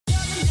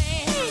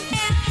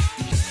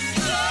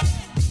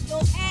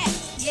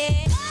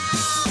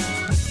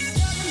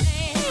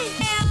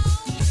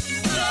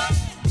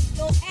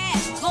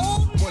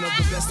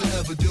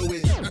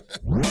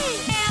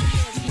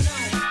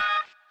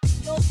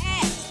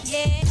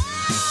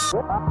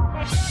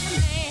Similar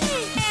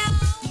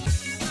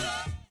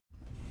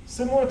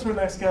to our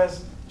next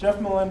guest, Jeff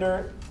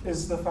Meilander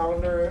is the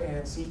founder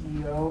and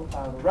CEO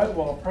of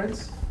Redwall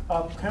Prints,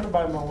 kind of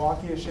by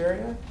Milwaukee-ish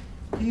area.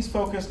 He's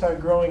focused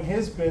on growing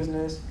his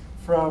business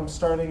from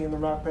starting in the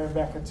rock band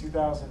back in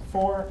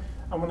 2004.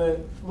 I'm going to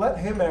let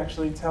him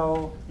actually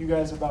tell you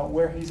guys about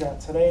where he's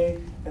at today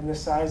and the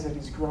size that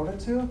he's grown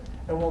it to,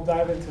 and we'll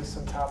dive into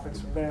some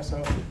topics from there.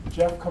 So,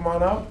 Jeff, come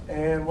on up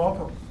and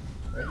welcome.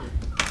 Thank you.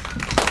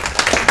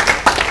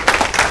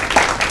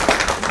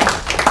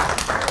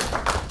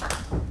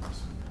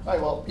 Hi,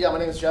 well, yeah, my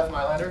name is Jeff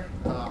Meilander.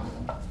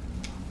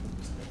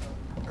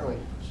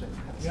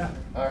 Yeah.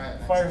 All right.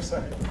 Nice.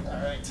 Fireside. All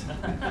right.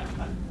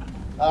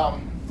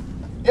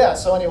 Yeah.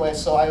 So anyway,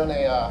 I own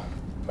a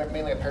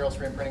mainly apparel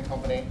screen printing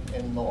company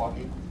in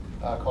Milwaukee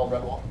called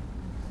Redwall.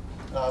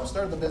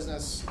 Started the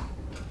business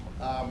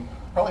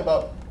probably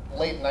about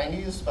late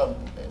 '90s, about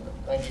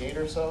 '98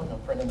 or so.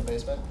 Printing in the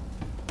basement.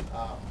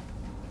 I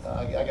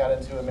got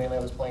into it mainly.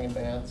 I was playing in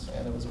bands,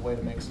 and it was a way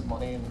to make some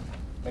money and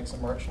make some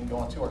merch and go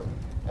on tour.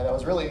 And that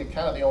was really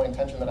kind of the only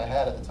intention that I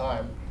had at the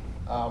time.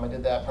 I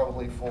did that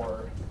probably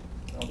for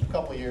a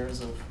couple of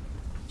years of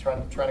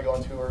trying to go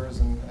on tours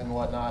and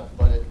whatnot.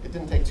 But it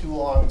didn't take too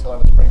long until I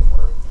was printing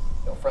for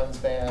friends'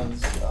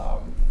 bands,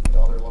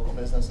 other local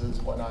businesses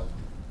and whatnot.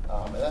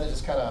 And then it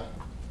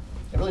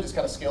really just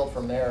kind of scaled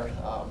from there.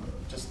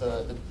 Just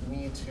the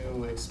need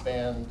to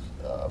expand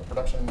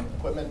production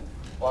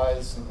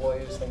equipment-wise,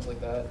 employees, things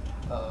like that.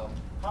 How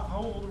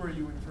old were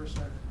you when you first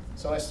started?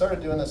 So I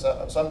started doing this,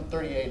 so I'm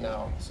 38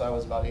 now, so I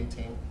was about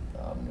 18,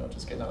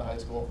 just getting out of high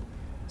school.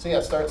 So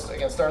yeah, started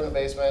in the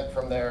basement.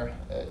 From there,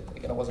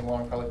 it wasn't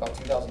long, probably about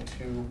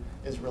 2002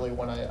 is really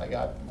when I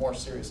got more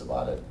serious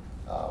about it.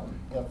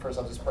 First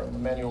I was just printing the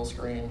manual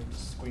screen,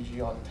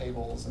 squeegee on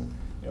tables, and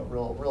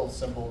real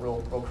simple,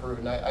 real crude.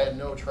 And I had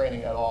no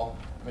training at all.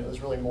 I mean, it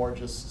was really more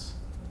just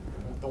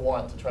the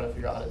want to try to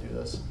figure out how to do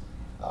this.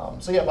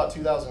 So yeah, about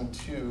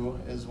 2002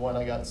 is when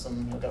I got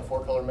got a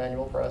 4-color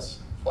manual press,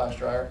 flash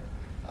dryer,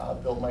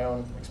 built my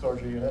own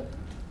exposure unit,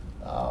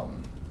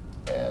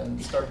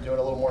 and started doing it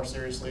a little more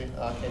seriously.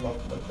 Came up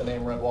with the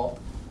name Redwall,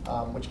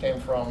 which came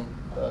from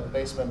the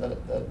basement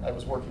that I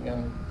was working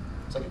in.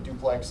 It's like a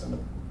duplex and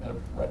had a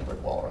red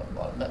brick wall around the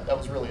bottom. That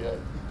was really it.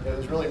 It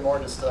was really more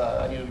just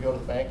I needed to go to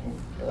the bank and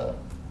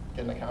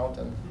get an account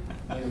and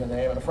needed a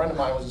name. And a friend of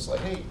mine was just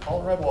like, "Hey,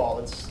 call Redwall.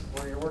 It's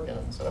where you're working."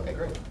 And I said, "Okay,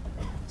 great."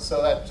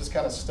 So that just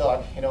kind of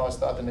stuck. I always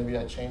thought that maybe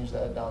I'd change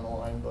that down the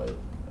line, but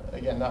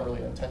again, not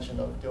really an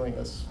intention of doing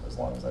this as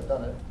long as I've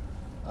done it.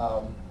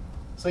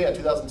 So yeah,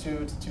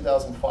 2002 to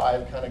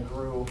 2005 kind of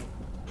grew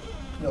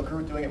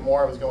doing it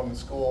more. I was going to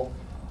school,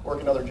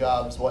 working other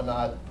jobs,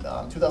 whatnot.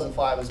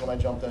 2005 is when I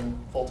jumped in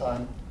full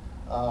time,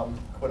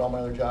 quit all my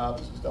other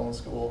jobs, was done with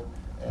school,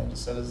 and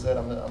just said, "This is it.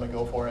 I'm gonna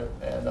go for it."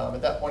 And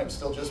at that point, it was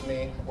still just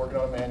me working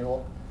on a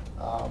manual,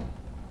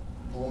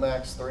 Blue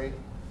Max 3,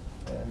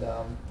 and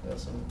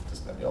some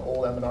just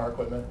old M&R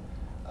equipment.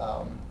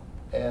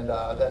 And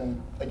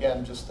then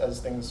again, just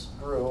as things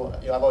grew,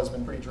 I've always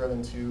been pretty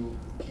driven to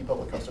keep up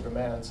with customer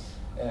demands,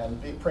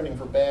 and printing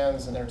for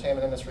bands and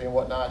entertainment industry and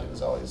whatnot. It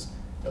was always,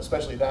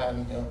 especially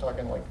then,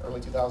 talking like early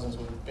 2000s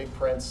with big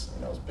prints,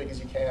 as big as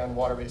you can,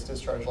 water-based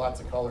discharge, lots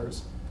of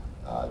colors,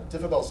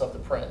 difficult stuff to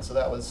print. So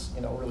that was,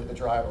 really the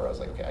driver. I was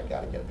like, okay, I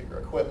got to get bigger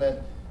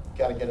equipment,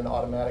 got to get an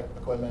automatic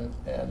equipment,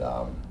 and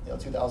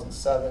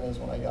 2007 is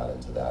when I got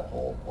into that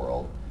whole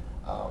world,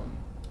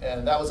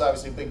 and that was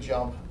obviously a big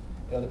jump,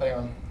 depending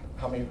on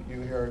how many of you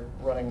here are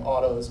running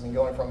autos. I mean,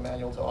 going from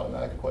manual to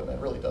automatic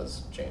equipment really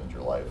does change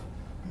your life.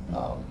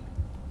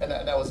 And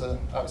that was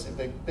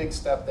obviously a big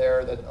step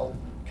there that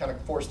kind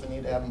of forced the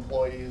need to have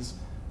employees.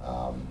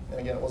 And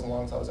again, it wasn't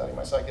long until I was adding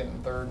my second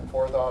and third and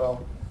fourth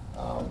auto.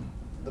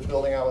 The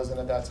building I was in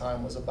at that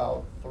time was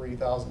about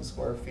 3,000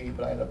 square feet,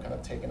 but I ended up kind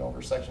of taking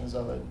over sections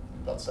of it,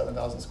 about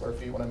 7,000 square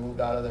feet when I moved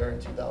out of there in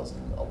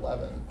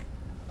 2011.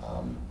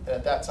 And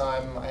at that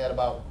time, I had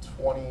about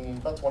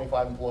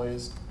 25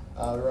 employees.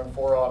 We run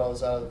 4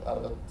 autos out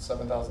of a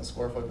 7,000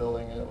 square foot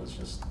building, and it was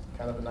just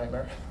kind of a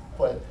nightmare.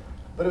 But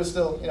it was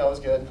still, it was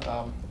good.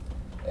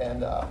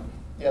 Then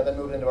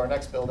moved into our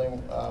next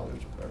building. We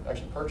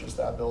actually purchased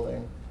that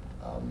building,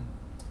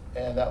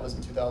 and that was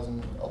in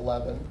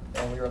 2011.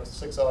 And we were up to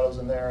 6 autos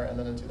in there. And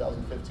then in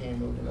 2015,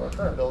 moved into our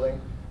current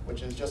building,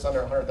 which is just under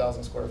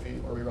 100,000 square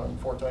feet, where we run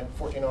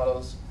 14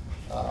 autos,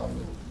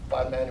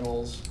 5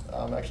 manuals.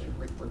 Actually,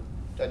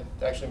 I'm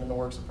in the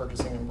works of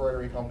purchasing an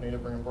embroidery company to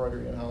bring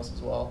embroidery in-house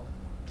as well.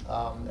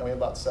 And we have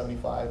about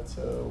 75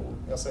 to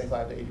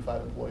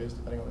 85 employees,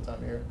 depending on the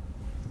time of year.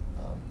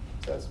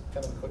 So that's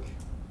kind of a quick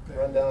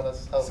rundown.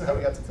 That's how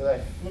we got to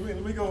today.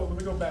 Let me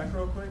go back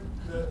real quick.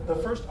 The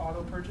first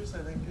auto purchase, I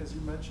think, as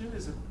you mentioned,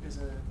 is a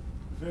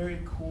very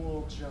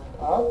cool jump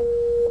up.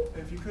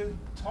 If you could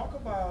talk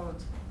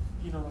about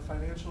the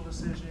financial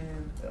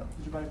decision. Yeah.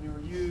 Did you buy new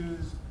or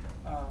used?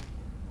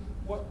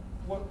 What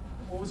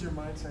was your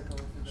mindset going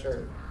through that?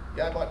 Sure.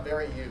 Yeah, I bought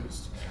very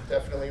used.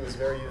 Definitely was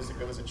very used.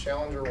 It was a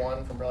Challenger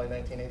 1 from probably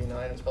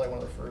 1989. It's probably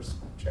one of the first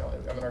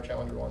our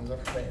Challenger 1s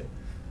ever made.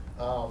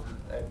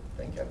 I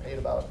think I paid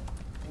about,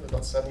 I think it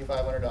was about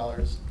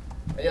 $7,500.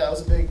 And yeah, it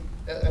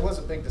was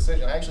a big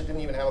decision. I actually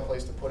didn't even have a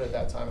place to put it at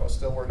that time. I was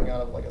still working out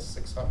of like a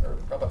 600,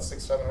 about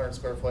 700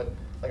 square foot,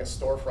 like a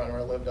storefront where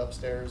I lived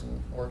upstairs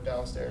and worked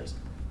downstairs.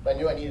 But I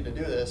knew I needed to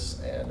do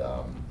this, and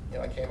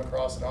I came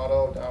across an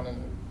auto down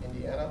in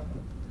Indiana,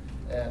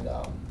 and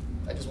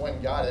I just went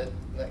and got it.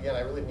 And again, I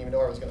really didn't even know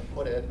where I was going to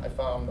put it. I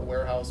found a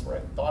warehouse where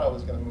I thought I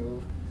was going to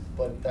move,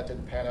 but that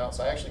didn't pan out.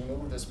 So I actually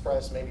moved this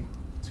press maybe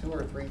 2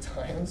 or 3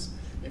 times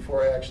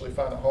before I actually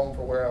found a home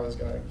for where I was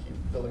going to keep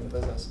building the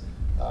business.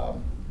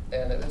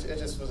 And it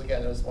just was,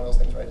 again, it was one of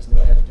those things where I just knew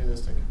I had to do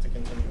this to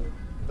continue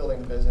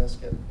building the business,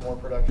 get more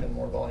production,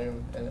 more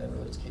volume, and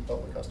really just keep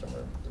up with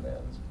customer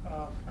demands.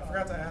 I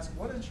forgot to ask,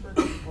 what instrument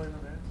do you play in the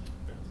band?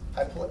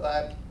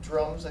 I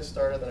drums, I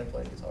started, then I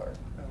played guitar.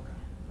 Okay,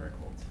 very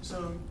cool.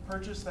 So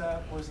purchased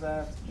that, was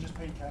that, you just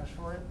paid cash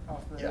for it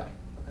off the? Yeah.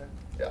 Okay.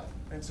 Yeah.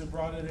 And so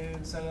brought it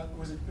in, set it up,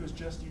 it was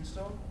just you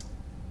still?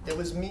 It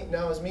was me,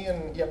 no, it was me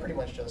and, yeah, pretty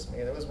much just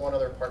me. There was one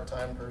other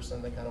part-time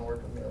person that kind of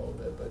worked with me a little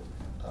bit, but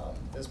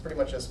it was pretty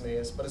much just me.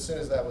 But as soon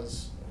as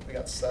we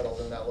got settled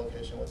in that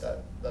location with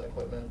that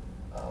equipment,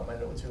 I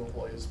ended up with 2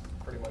 employees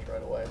pretty much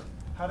right away.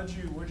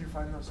 Where'd you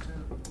find those 2?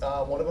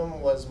 One of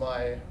them was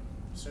my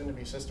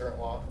soon-to-be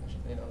sister-in-law.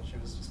 She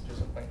was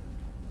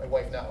my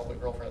wife now,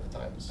 but girlfriend at the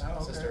time, was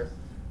okay. sister.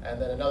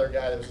 And then another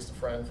guy that was just a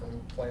friend from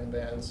playing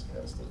bands.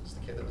 It's the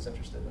kid that was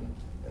interested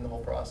in the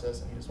whole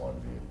process, and he just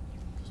wanted to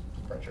just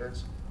print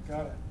shirts.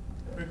 Got it.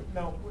 Yeah.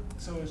 Now,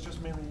 so it's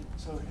just mainly,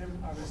 so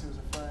him obviously was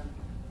a friend.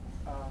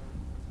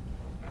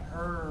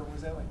 Her,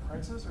 was that like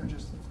Craigslist or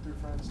just through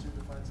friends too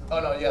to find something?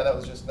 Oh no, yeah,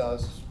 this was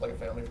like a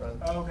family friend.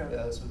 Oh, okay.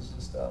 Yeah, this was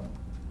just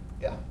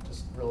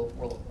just real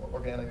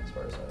organic as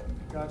far as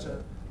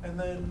Gotcha. And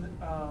then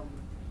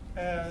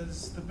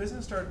as the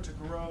business started to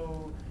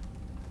grow,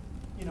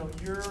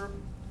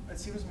 it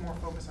seems more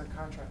focused on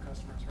contract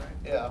customers, right?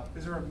 Yeah.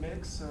 Is there a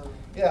mix of?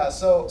 Yeah,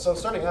 so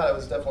starting out, it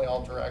was definitely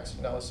all direct,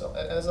 so,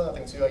 and that's another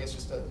thing too, I guess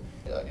just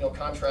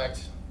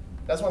contract,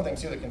 that's one thing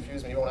too that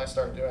confused me even when I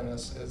started doing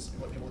this, is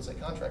when people would say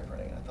contract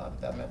printing. I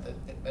thought that meant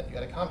you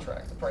had a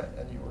contract to print,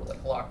 and you were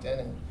like locked in,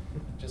 and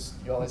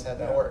you always had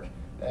that work.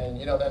 And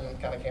then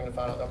kind of came to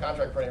find out, no,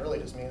 contract printing really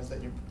just means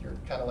that you're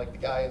kind of like the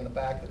guy in the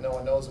back that no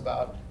one knows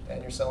about,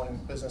 and you're selling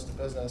business to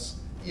business.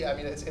 Yeah, I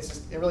mean, it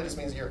really just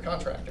means you're a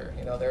contractor.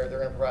 They're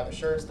going to provide the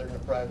shirts, they're going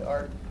to provide the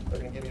art, they're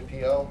going to give you a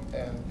PO,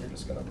 and you're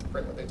just going to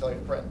print what they tell you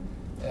to print.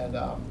 And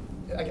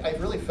I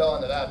really fell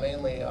into that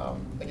mainly,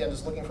 again,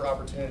 just looking for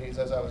opportunities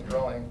as I was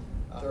growing.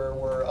 There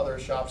were other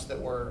shops that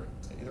were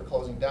either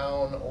closing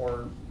down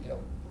or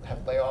have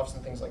layoffs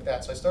and things like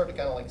that. So I started to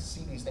kind of like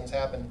see these things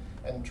happen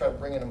and try to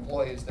bring in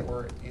employees that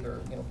were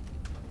either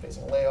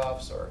facing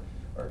layoffs or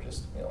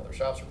just their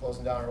shops were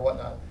closing down or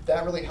whatnot.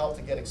 That really helped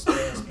to get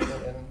experienced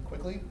people in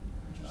quickly.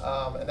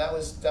 And that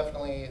was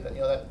definitely,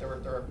 that there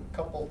were a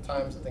couple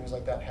times that things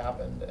like that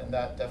happened, and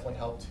that definitely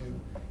helped to,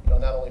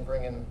 not only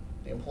bring in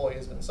the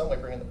employees, but in some way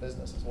bring in the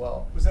business as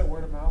well. Was that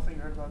word of mouth that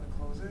you heard about the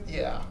closing?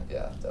 Yeah,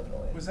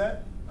 definitely. Was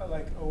that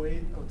like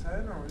 08,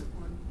 010, or?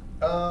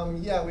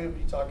 Yeah, we would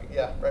be talking,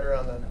 right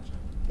around then.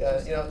 Yeah,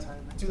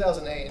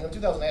 2008. In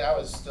 2008, I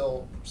was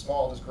still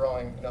small, just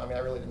growing. I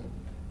really didn't.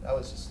 I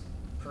was just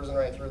cruising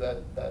right through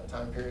that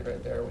time period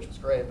right there, which was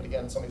great. But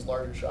again, some of these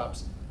larger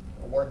shops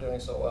weren't doing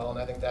so well, and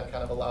I think that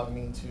kind of allowed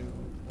me to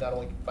not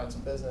only find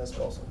some business,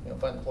 but also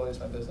find employees,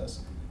 find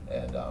business,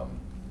 and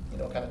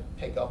kind of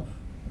pick up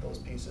those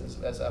pieces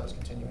as I was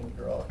continuing to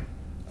grow.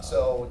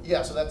 So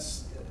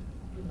that's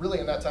really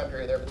in that time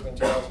period there between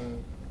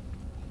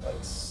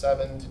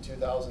 2007 to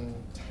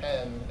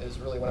 2010 is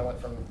really when I went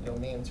from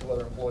me and 2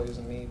 other employees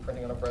and me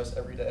printing on a press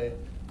every day,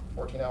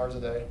 14 hours a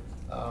day,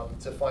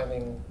 to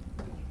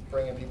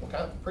bringing people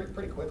kind of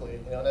pretty quickly.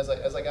 And as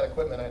I got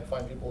equipment, I had to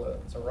find people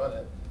to run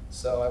it.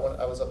 So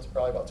I was up to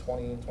probably about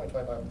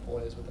 25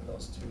 employees within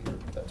that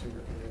 2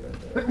 year period right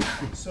there.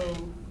 So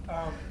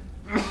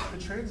the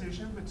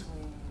transition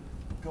between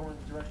going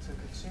direct to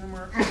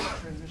consumer and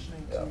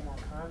transitioning to more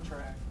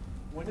contract,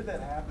 when did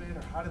that happen,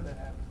 or how did that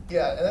happen?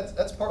 Yeah, and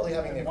that's partly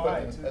having the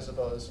equipment, I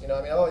suppose.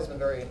 I've always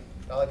been I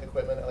like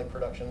equipment, I like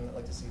production, I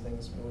like to see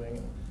things moving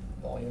and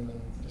volume,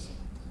 and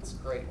it's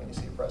great when you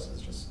see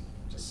presses just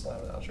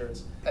slamming out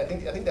shirts. I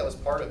think that was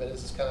part of it,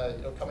 is just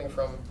kind of coming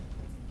from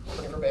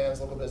working for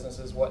bands, local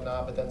businesses,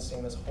 whatnot, but then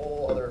seeing this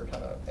whole other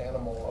kind of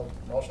animal of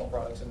promotional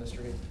products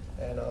industry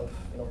and of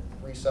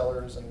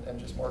resellers and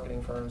just marketing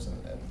firms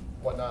and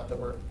whatnot that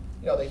were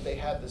they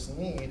had this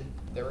need.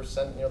 They were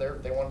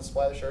they wanted to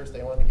supply the shirts,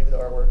 they wanted to give you the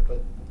artwork,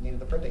 but needed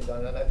the printing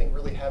done. And I think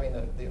really having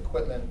the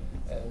equipment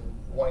and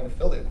wanting to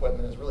fill the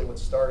equipment is really what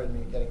started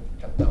me getting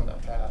kind of down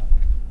that path,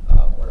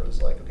 where it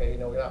was like, okay,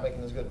 you're not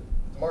making as good.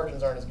 The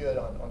margins aren't as good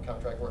on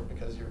contract work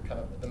because you're kind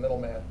of the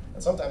middleman,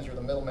 and sometimes you're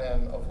the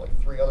middleman of like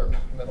 3 other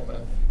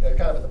middlemen. You're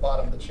kind of at the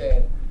bottom of the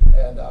chain,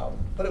 and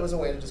but it was a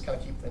way to just kind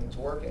of keep things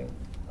working,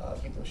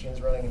 keep the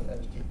machines running,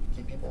 and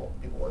keep people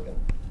working.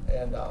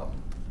 And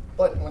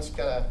but once you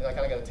I kind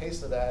of got a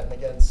taste of that, and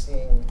again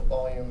seeing the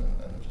volume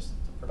and just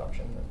the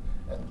production,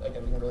 and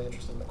again being really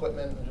interested in the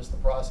equipment and just the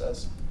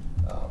process,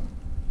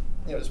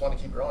 just want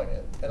to keep growing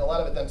it. And a lot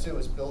of it then too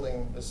is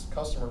building this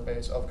customer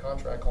base of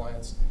contract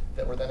clients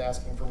that were then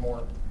asking for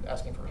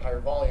higher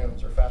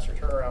volumes or faster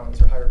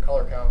turnarounds or higher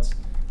color counts,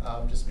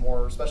 just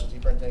more specialty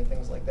printing,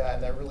 things like that.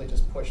 And that really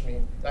just pushed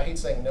me. I hate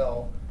saying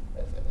no.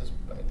 It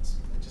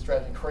just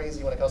drives me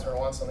crazy when a customer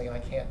wants something and I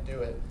can't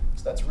do it.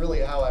 So that's really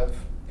how I've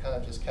kind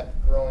of just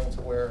kept growing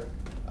to where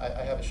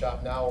I have a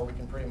shop now where we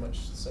can pretty much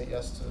say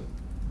yes to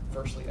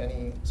virtually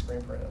any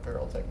screen print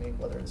apparel technique,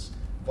 whether it's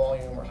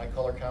volume or high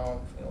color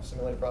count,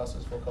 simulated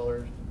process, full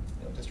color,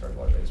 discharge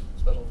water-based,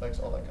 special effects,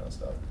 all that kind of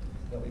stuff.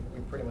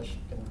 We pretty much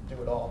can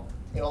do it all.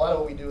 A lot of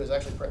what we do is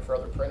actually print for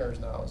other printers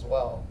now as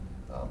well.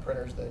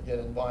 Printers that get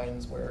in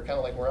binds where, kind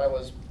of like where I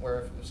was,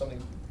 where if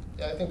somebody,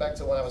 I think back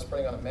to when I was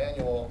printing on a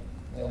manual,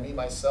 me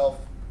myself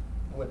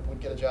would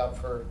get a job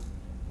for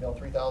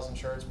 3,000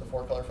 shirts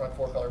before color front,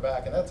 4 color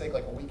back, and that'd take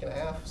like a week and a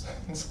half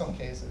in some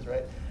cases,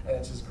 right? And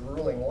it's just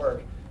grueling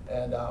work.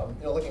 And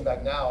looking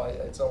back now,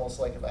 it's almost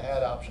like if I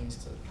had options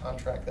to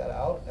contract that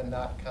out and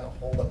not kind of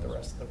hold up the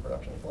rest of the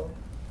production flow,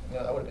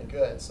 that would have been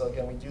good. So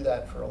again, we do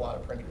that for a lot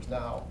of printers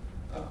now.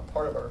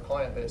 Part of our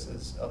client base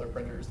is other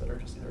printers that are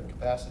just either in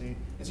capacity.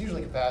 It's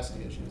usually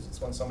capacity issues. It's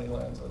when somebody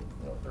lands a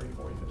 30,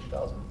 40,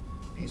 50,000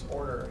 piece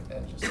order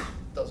and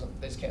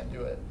they just can't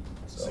do it.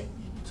 So you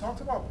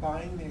talked about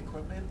buying the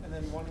equipment and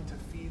then wanting to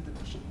feed the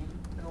machine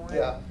in a way.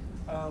 Yeah.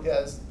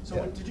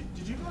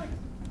 Did you like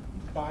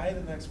buy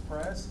the next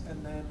press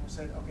and then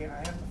said, okay, I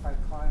have to find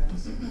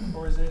clients,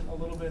 or is it a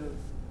little bit of?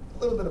 A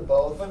little bit of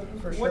both,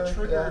 for what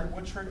sure.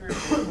 What triggered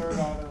you to learn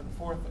on a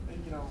fourth?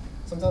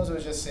 Sometimes it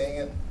was just seeing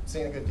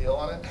a good deal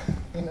on it.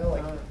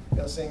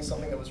 Seeing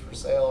something that was for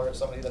sale or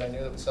somebody that I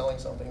knew that was selling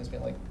something, and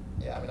being like,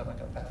 yeah, I'm not going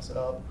to pass it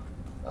up.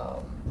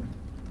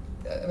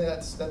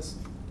 That's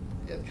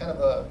kind of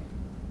a,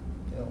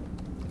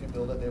 if you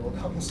build it, they will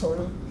come sort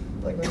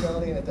of like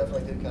mentality, and it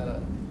definitely did kind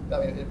of.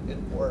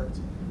 It worked.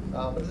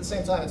 But at the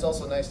same time, it's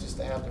also nice just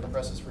to have different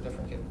presses for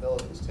different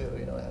capabilities too.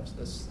 It has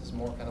this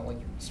more kind of like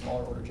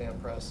smaller order jam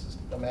press.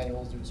 The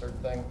manuals do a certain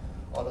thing,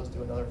 autos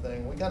do another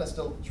thing. We kind of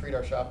still treat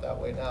our shop that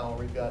way now.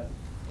 We've got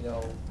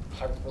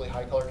really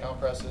high color count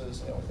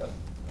presses. We've got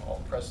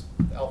all press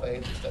Alpha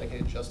 8 that's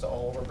dedicated just to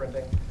all over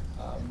printing,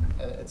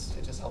 and it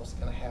just helps to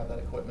kind of have that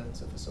equipment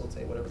to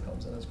facilitate whatever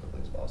comes in as quickly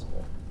as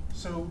possible.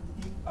 So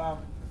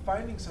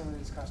finding some of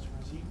these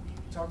customers, you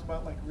talked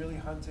about like really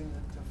hunting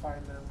to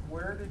find them.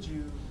 Where did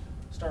you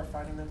start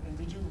finding them, and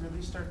did you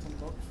really start to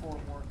look for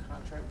more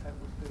contract type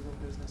of bigger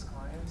business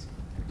clients?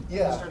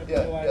 Yeah. You started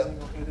realizing,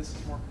 okay, this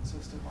is more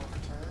consistent long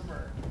term,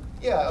 or?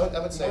 Yeah, I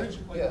would say.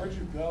 Where'd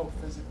you go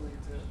physically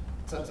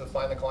to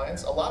find the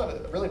clients? A lot of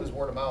it really was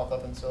word of mouth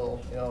up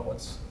until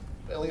once,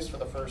 at least for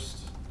the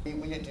first. We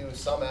do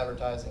some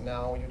advertising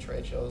now. We do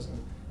trade shows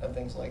and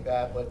things like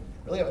that, but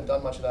really haven't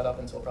done much of that up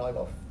until probably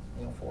about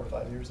 4 or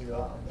 5 years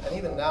ago. And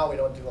even now, we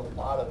don't do a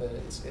lot of it.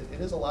 It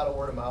is a lot of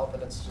word of mouth,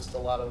 and it's just a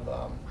lot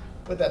of.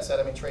 With that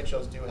said, trade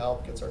shows do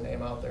help, gets our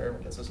name out there,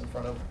 gets us in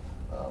front of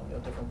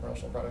different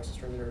promotional products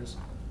distributors.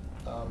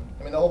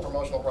 The whole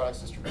promotional products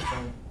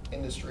distribution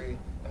industry,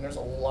 and there's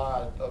a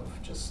lot of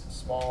just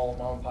small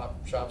mom and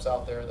pop shops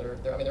out there that are,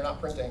 they're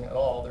not printing at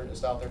all, they're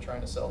just out there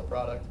trying to sell the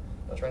product,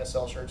 trying to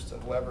sell shirts to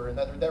whoever, and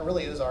that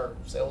really is our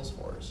sales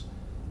force.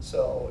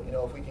 So,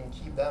 if we can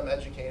keep them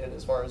educated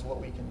as far as what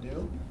we can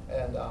do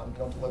and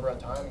deliver on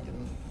time and give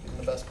them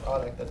the best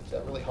product,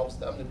 that really helps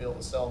them to be able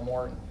to sell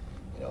more. And,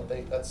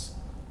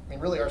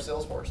 really our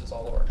sales force is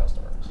all of our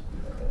customers,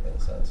 in a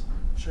sense.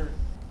 Sure.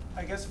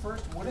 I guess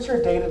first, what does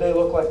your day-to-day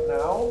look like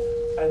now?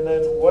 And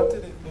then what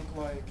did it look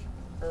like,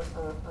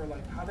 or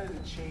like, how did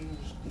it change,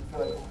 do you feel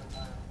like, over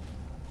time?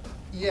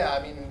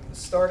 Yeah,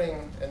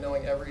 starting and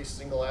knowing every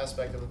single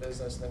aspect of a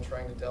business and then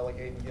trying to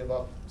delegate and give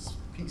up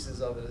pieces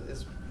of it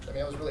is,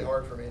 it was really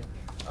hard for me.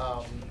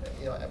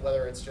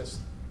 Whether it's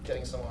just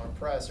getting someone on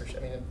press or,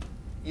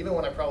 even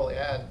when I probably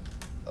had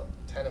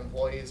 10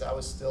 employees, I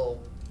was still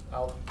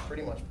out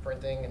pretty much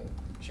printing and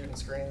shooting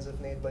screens if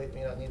need be.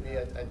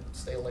 I'd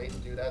stay late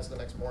and do that, so the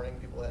next morning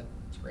people had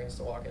screens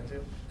to walk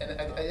into. And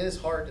it is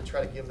hard to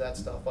try to give that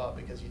stuff up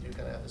because you do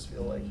kind of have this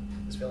feeling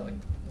like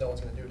no one's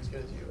going to do it as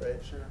good as you,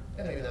 right? Sure.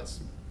 And maybe that's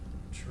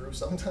true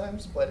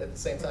sometimes, but at the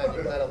same time,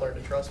 you've got to learn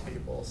to trust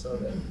people so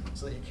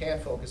that you can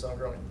focus on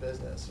growing the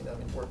business.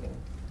 Working.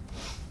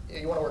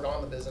 You want to work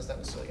on the business, not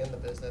necessarily in the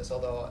business.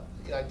 Although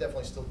I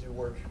definitely still do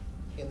work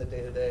in the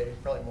day-to-day,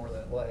 probably more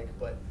than I'd like,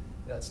 but.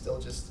 It's still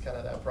just kind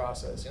of that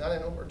process. I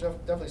know we're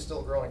definitely still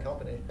a growing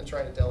company and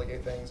trying to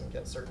delegate things and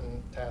get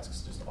certain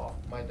tasks just off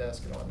my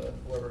desk and onto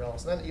whoever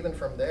else. And then even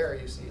from there,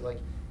 you see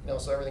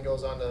so everything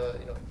goes on to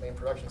main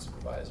production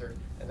supervisor.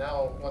 And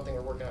now one thing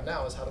we're working on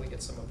now is how do we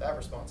get some of that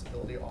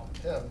responsibility off of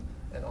him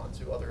and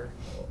onto other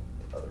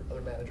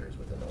managers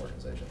within the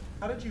organization.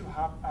 How did you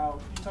hop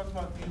out? You talked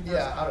about the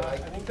I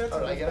think that's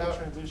a difficult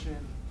transition.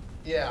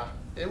 Yeah,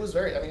 it was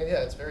very.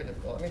 It's very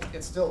difficult.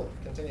 It still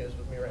continues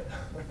with me right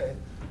now, right?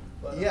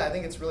 But, I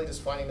think it's really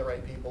just finding the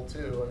right people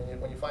too.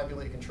 When you find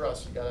people you can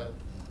trust, you gotta,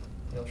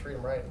 treat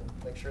them right and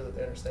make sure that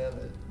they understand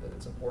that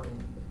it's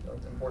important,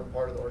 it's an important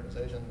part of the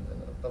organization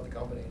and of the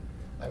company.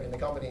 The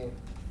company,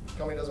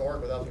 company doesn't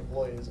work without the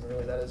employees, and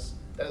really that is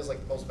like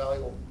the most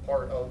valuable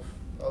part of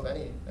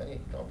any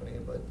company.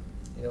 But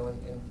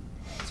in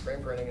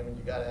screen printing, I mean,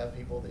 you got to have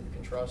people that you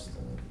can trust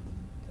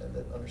and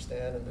that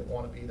understand and that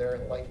want to be there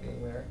and like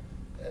being there.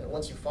 And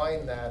once you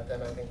find that,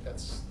 then I think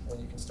that's when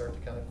you can start to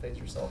kind of phase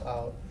yourself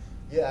out.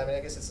 Yeah, I mean, I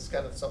guess it's just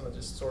kind of something that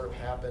just sort of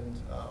happened.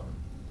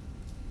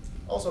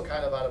 Also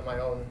kind of out of my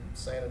own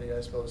sanity,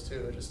 I suppose,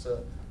 too, just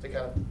to kind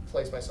of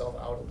place myself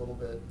out a little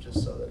bit,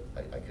 just so that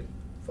I could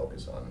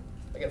focus on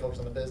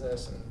the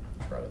business and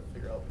try to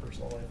figure out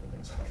personal life and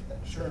things like that.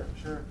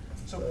 Sure.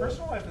 So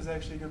personal life is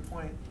actually a good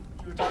point.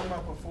 You were talking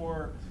about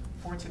before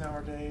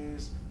 14-hour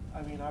days.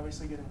 I mean,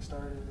 obviously getting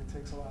started, it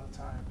takes a lot of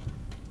time.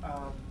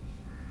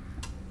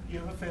 You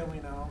have a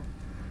family now,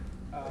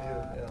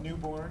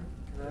 newborn.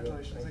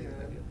 Congratulations again.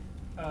 Thank you.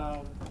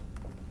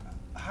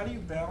 How do you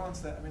balance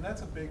that? I mean,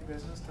 that's a big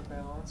business to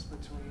balance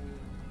between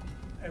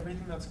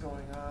everything that's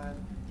going on.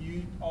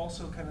 You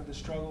also kind of the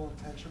struggle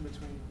and tension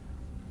between,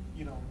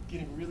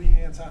 getting really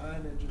hands-on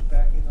and just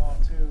backing off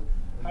too.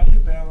 How do you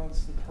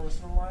balance the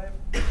personal life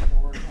and the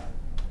work life?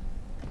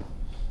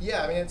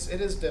 Yeah, I mean,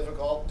 it is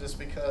difficult just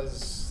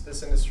because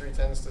this industry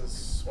tends to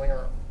swing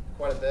around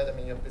quite a bit. I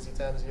mean, you have busy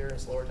times of the year and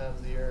slower times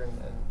of the year,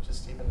 and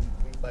just even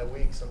week by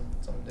week, some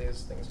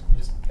days things you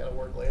just gotta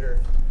work later,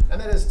 and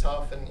that is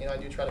tough. And I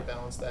do try to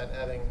balance that.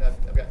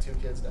 I've got 2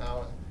 kids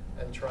now,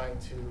 and trying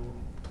to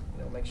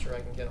make sure I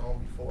can get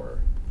home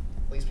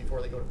at least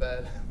before they go to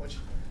bed,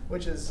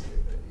 which is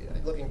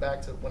looking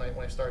back to when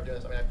I started doing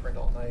this. I mean, I print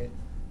all night.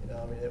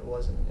 I mean, it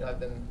wasn't.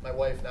 I've been my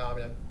wife now. I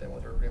mean, I've been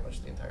with her pretty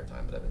much the entire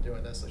time that I've been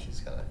doing this, so she's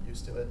kind of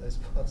used to it, I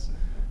suppose.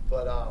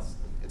 But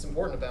it's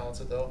important to balance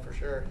it, though, for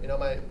sure.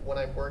 When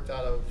I worked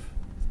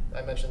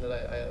I mentioned that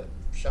I had a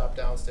shop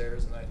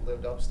downstairs and I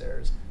lived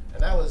upstairs,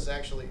 and that was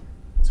actually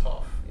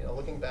tough.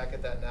 Looking back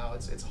at that now,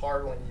 it's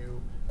hard when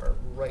you are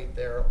right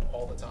there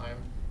all the time.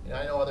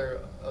 I know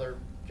other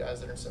guys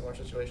that are in similar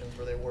situations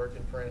where they work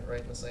and print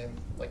right in the same,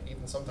 like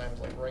even sometimes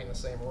like right in the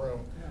same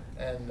room.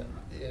 Yeah. And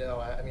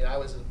I mean,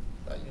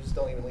 you just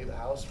don't even leave the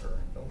house for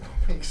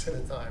weeks at a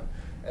time,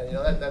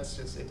 and that's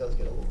just, it does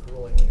get a little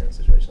grueling when you're in a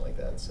situation like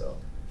that. So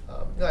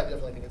I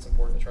definitely think it's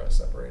important to try to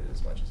separate it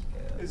as much as you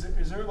can.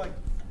 Is there like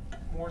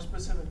more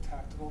specific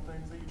tactical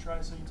things that you try?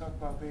 So you talk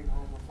about being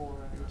home before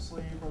you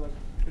asleep, or like,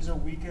 is there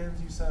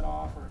weekends you set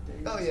off or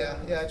days? Oh yeah,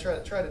 I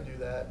try to do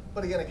that.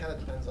 But again, it kind of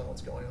depends on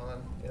what's going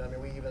on. I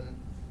mean, we even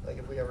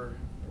if we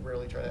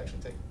rarely try to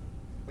actually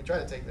we try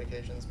to take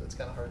vacations, but it's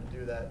kind of hard to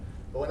do that.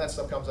 But when that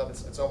stuff comes up,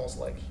 it's almost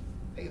like,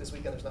 hey, this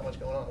weekend there's not much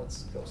going on,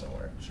 let's go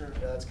somewhere. Sure.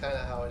 That's kind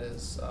of how it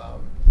is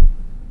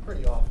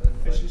pretty often.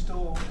 Is she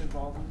still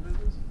involved in the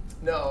business?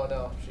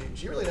 No,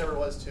 she really never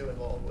was too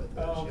involved with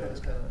it. Oh, okay. She was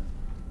kind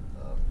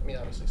of, I mean,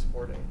 obviously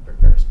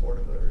very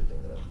supportive of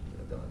everything that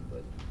I've done,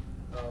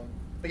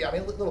 but yeah, I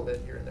mean, a little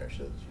bit here and there. She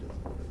does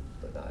a little bit,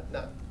 but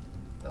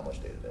not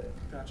much day to day.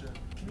 Gotcha.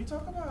 Can you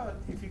talk about,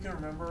 if you can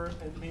remember,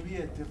 maybe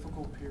a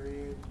difficult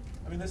period?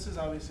 I mean, this is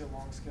obviously a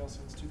long scale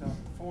since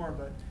 2004,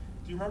 but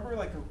do you remember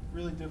like a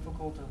really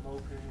difficult or low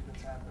period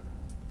that's happened?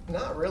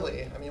 Not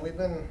really. I mean, we've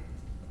been,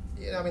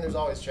 I mean, there's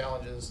always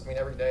challenges. I mean,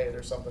 every day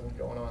there's something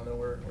going on that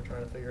we're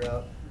trying to figure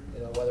out.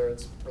 Whether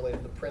it's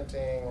related to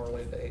printing or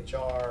related to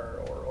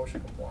HR or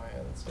OSHA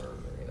compliance or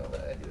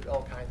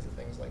all kinds of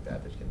things like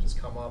that can just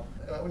come up.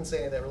 And I wouldn't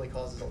say that really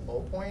causes a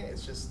low point.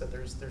 It's just that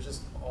there's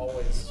just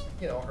always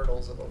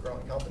hurdles of a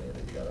growing company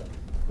that you gotta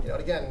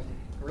and again,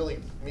 really,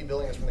 me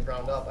building this from the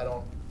ground up,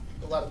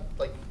 a lot of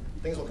like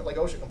things like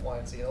OSHA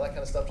compliance, that kind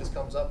of stuff just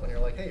comes up when you're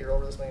like, hey, you're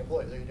over this many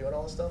employees, are you doing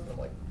all this stuff? And I'm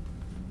like,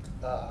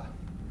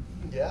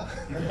 yeah.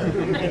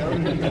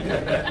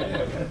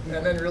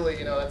 And then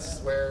really, that's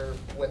where,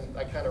 when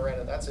I kind of ran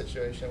into that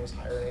situation, was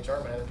hire an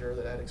HR manager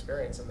that had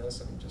experience in this,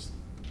 and just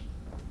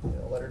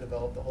let her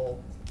develop the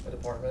whole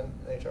department,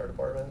 HR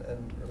department,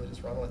 and really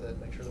just run with it,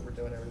 make sure that we're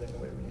doing everything the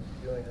way we need to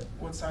be doing it.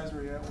 What size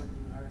were you at when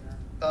you hired her?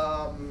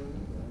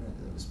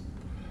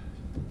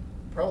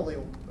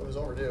 It was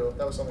overdue.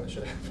 That was something that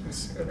should have happened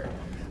sooner.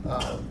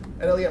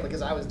 And again,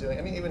 because I was doing,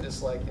 I mean, even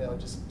just like,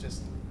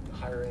 just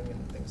hiring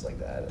and things like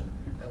that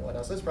and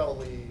whatnot. So it's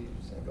probably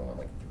going on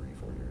like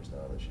 3-4 years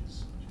now that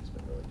she's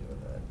been really doing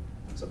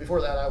that. So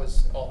before that, I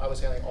was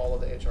handling all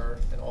of the HR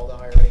and all the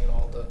hiring and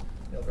all the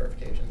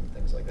verification and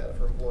things like that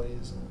for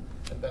employees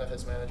and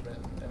benefits management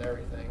and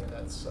everything. And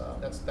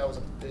that was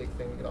a big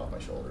thing to get off my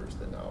shoulders.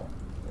 That now,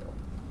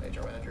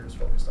 HR manager is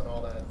focused on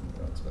all that.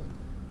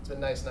 It's been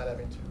nice not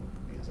having to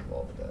be as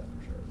involved with that,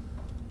 for sure.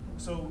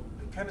 So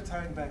kind of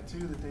tying back to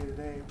the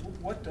day-to-day,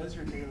 what does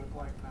your day look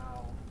like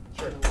now?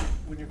 Sure.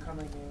 When you're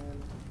coming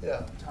in,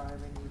 yeah.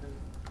 timing even.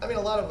 I mean,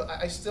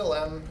 I still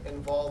am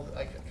involved,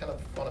 kind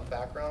of on a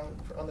background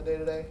on the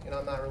day-to-day.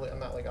 I'm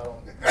not like out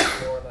on the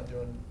floor, I'm not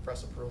doing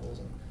press approvals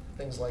and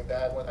things like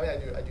that. I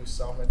mean, I do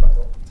some if I'm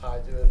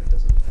tied to it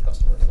because of the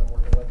customers that I'm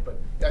working with, but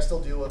yeah, I still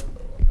deal with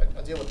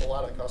a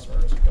lot of the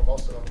customers,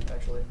 most of them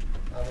actually.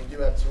 We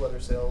do have 2 other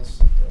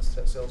sales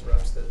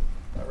reps that,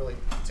 really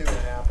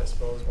 2.5, I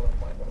suppose. One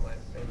of my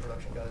main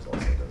production guys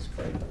also does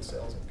quite a bit of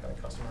sales and kind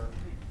of customer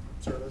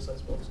service, I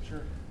suppose.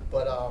 Sure.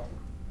 But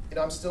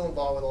I'm still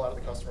involved with a lot of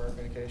the customer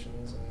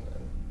communications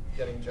and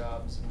getting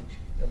jobs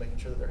and making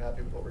sure that they're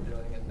happy with what we're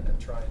doing and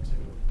trying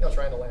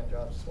to land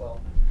jobs as well.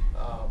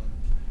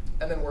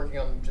 And then working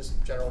on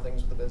just general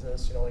things with the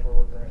business, like we're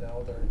working right now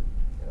with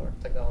our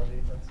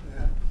technology. That's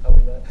how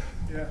we met.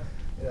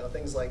 Yeah.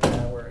 Things like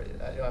that where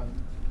I'm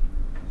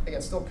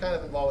again still kind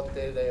of involved with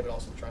the day-to-day, but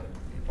also trying to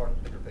be part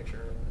of the bigger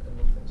picture and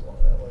move things along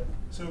that way.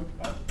 So,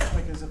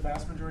 is the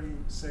vast majority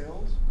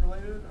sales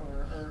related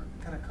or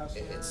kind of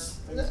customer?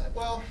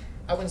 Well,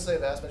 I wouldn't say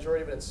vast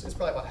majority, but it's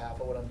probably about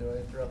half of what I'm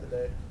doing throughout the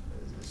day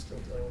is still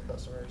dealing with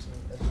customers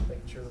and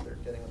making sure that they're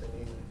getting what they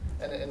need.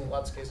 And in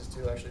lots of cases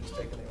too, actually just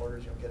taking the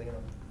orders, getting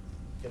them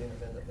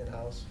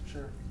in-house.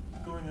 Sure.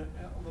 Going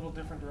a little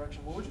different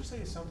direction. What would you say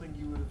is something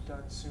you would have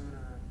done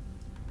sooner?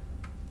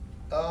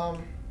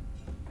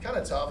 Kind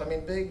of tough. I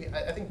mean,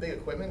 I think big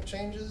equipment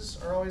changes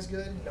are always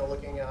good.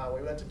 Looking,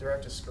 we went to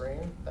direct to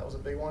screen. That was a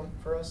big one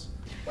for us.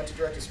 Went to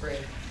direct to screen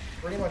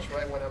pretty much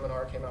right when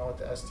M&R came out with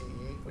the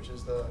STE, which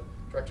is the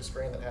direct to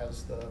screen that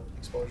has the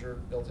exposure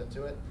built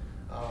into it.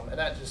 And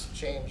that just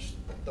changed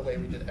the way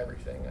we did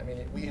everything. I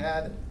mean,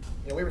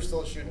 we were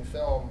still shooting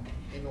film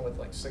even with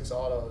like 6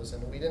 autos,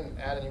 and we didn't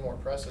add any more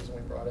presses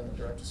when we brought in the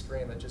direct to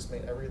screen. That just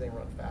made everything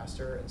run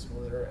faster and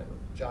smoother, and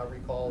job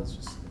recalls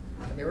just.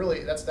 I mean,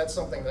 really, that's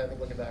something that I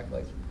think looking back,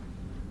 like,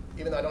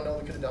 even though I don't know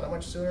we could have done it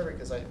much sooner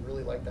because I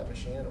really liked that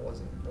machine and it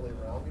wasn't really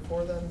around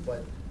before then,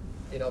 but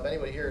if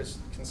anybody here is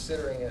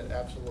considering it,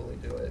 absolutely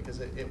do it because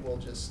it will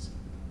just.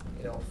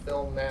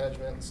 Film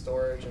management,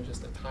 storage, and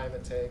just the time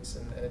it takes,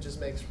 and it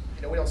just makes,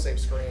 we don't save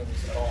screens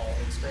at all.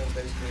 I mean, screens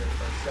basically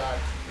are shot,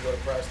 you go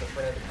to press, the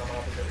print, to come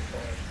off at every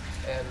point.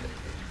 And,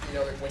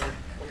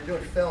 when you're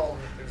doing film,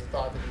 there's a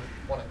thought that you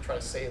want to try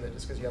to save it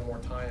just because you have more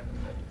time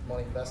and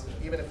money invested.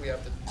 Even if we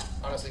have to,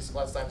 honestly,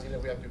 lots of times, even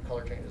if we have to do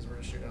color changes, we're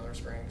just shooting another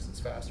screen because it's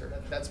faster.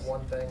 That's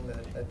one thing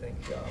that I think,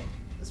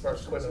 as far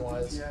as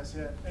equipment-wise. Yes,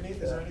 yeah. Is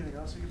there anything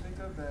else you can think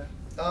of that?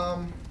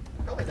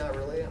 Probably not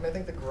really. I mean, I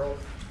think the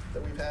growth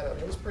that we've had,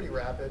 it was pretty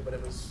rapid, but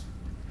it was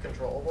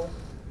controllable.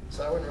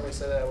 So I wouldn't really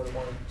say that I would have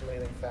wanted to do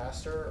anything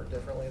faster or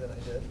differently than I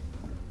did,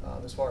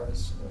 as far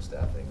as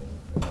staffing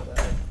and all that.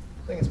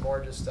 I think it's more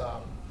just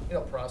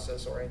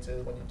process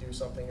oriented. When you do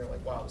something, you're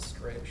like, wow, this is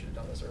great. We should have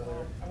done this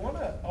earlier. I want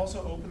to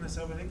also open this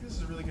up. I think this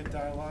is a really good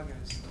dialogue.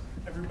 Is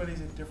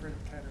everybody's at different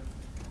kind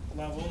of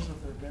levels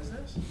of their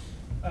business.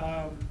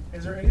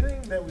 Is there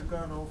anything that we've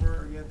gone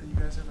over yet that you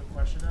guys have a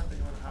question on that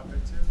you want to hop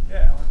into?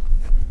 Yeah, Alan.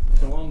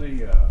 So on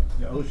the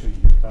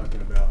OSHA you're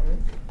talking about,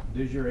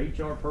 does your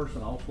HR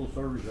person also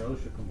serve as your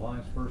OSHA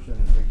compliance person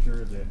and make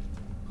sure that,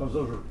 because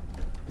those are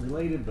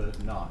related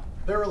but not?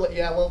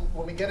 Well,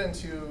 when we get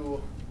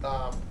into,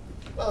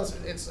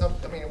 it's up.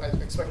 I mean, I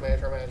expect my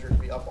HR manager to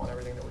be up on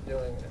everything that we're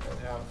doing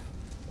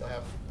and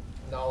have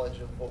knowledge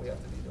of what we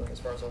have to be doing as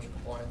far as OSHA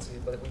compliancy.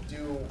 But if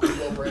we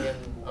will bring in,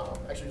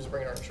 actually just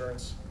bring in our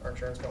insurance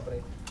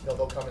company.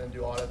 They'll come in and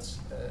do audits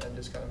and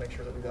just kind of make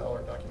sure that we've got all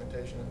our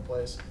documentation in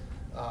place.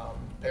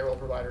 Payroll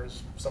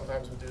providers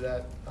sometimes will do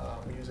that.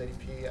 We use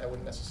ADP. I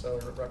wouldn't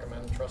necessarily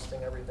recommend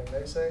trusting everything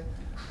they say,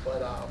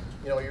 but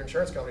your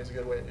insurance company is a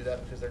good way to do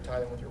that because they're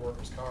tied in with your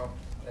workers' comp,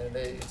 and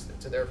it's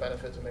to their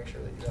benefit to make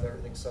sure that you have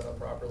everything set up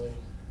properly,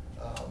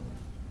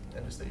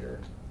 and just that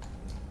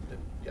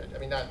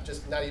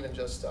not even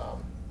just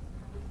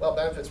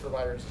benefits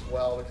providers as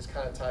well, because it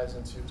kind of ties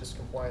into just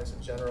compliance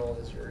in general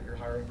is your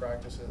hiring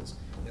practices.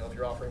 If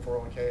you're offering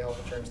 401k, health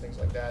insurance, things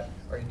like that,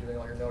 are you doing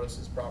all your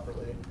notices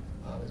properly?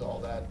 Is all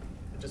that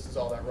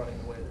running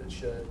the way that it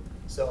should?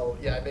 So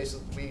yeah,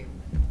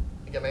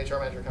 my HR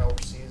manager kind of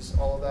oversees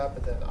all of that,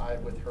 but then I,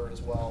 with her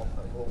as well,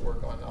 we'll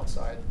work on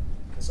outside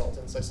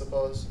consultants, I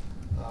suppose,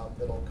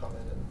 that'll come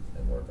in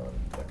and work on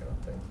that kind of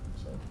thing.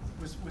 So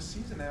with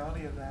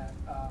seasonality of that,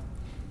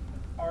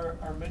 are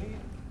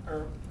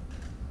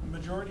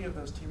majority of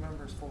those team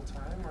members full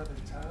time? Are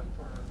they temp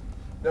or?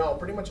 No,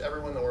 pretty much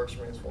everyone that works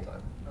for me is full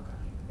time.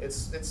 Okay.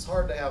 It's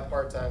hard to have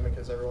part time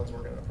because everyone's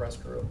working in a press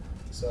crew.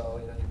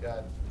 So you've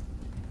got,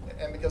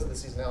 and because of the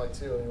seasonality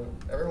too,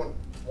 everyone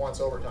wants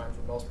overtime for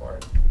the most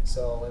part.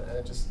 So and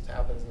it just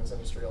happens in this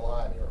industry a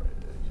lot.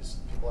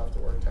 People have to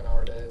work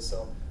 10-hour days.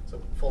 So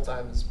full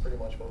time is pretty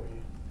much what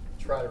we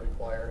try to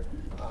require.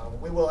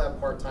 We will have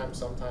part time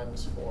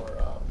sometimes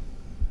for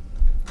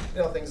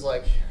things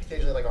like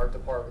occasionally like art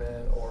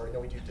department, or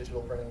we do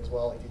digital printing as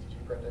well, like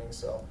DTG printing.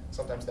 So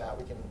sometimes that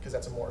we can, because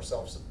that's a more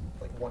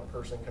like one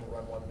person can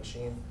run one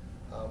machine.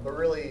 But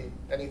really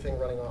anything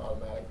running on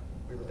automatic,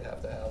 we really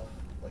have to have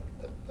like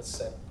a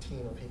set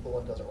team of people,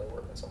 and it doesn't really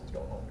work when someone's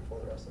going home before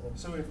the rest of them.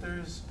 So if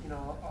there's a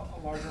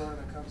large order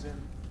that comes in,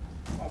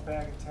 a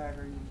bag and tag,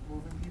 are you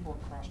moving people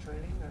and cross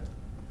training?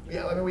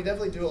 Yeah, we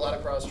definitely do a lot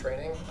of cross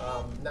training.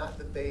 Not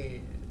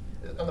that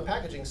on the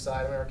packaging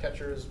side, our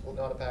catchers will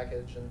know how to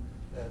package and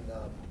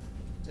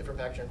different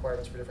packaging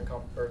requirements for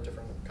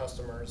different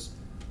customers.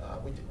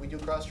 We do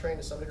cross-train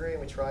to some degree,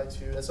 and we try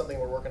to, that's something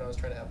we're working on, is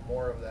trying to have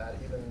more of that,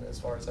 even as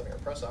far as having our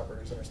press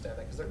operators understand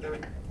that, because they're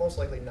most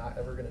likely not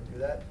ever going to do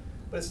that.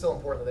 but it's still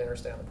important that they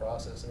understand the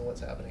process and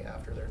what's happening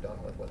after they're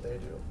done with what they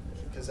do.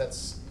 Because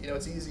that's,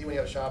 it's easy when you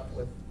have a shop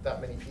with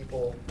that many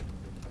people,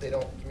 they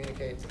don't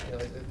communicate,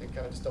 they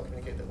kind of just don't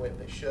communicate the way that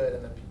they should,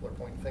 and then people are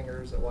pointing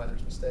fingers at why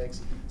there's mistakes.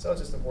 So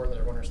it's just important that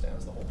everyone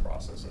understands the whole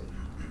process of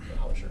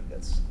how a shirt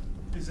gets.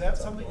 Is that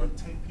something you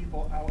take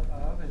people out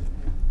of and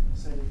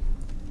say,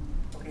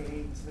 okay,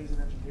 hey, today's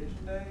an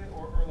education day,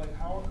 or like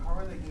how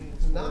are they getting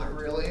into Not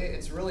really.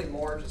 It's really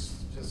more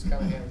just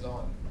kind of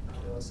hands-on.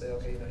 Let's say,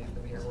 okay, you've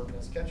been here working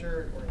as a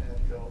catcher, we're gonna have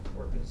you go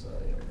work as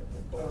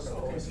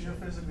okay, so you're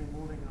physically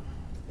moving them.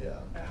 Yeah.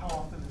 And how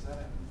often does that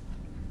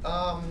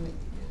happen?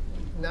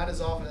 Not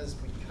as often as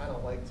we kind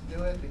of like to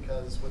do it,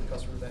 because with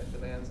customer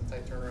demands and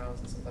tight turnarounds,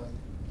 and sometimes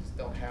we just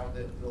don't have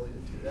the ability to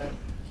do that.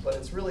 But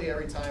it's really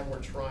every time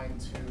we're trying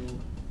to.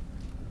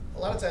 A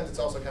lot of times it's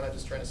also kind of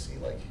just trying to see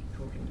like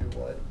who can do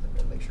what,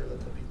 and make sure that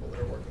the people that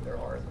are working there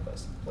are in the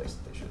best place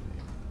that they should be.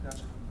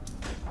 Gotcha.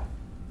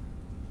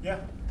 Yeah,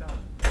 Don.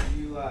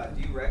 Do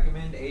you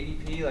recommend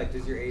ADP? Like,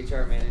 does your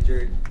HR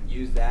manager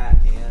use that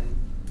and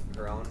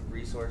her own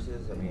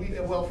resources? I mean,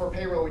 Well, for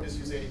payroll, we just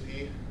use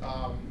ADP.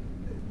 I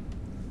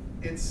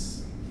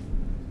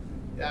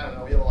don't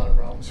know, we have a lot of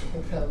problems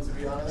with them, to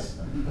be honest.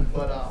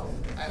 But,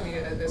 I mean,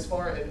 as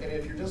far, and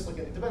if you're just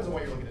looking, it depends on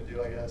what you're looking to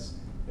do, I guess.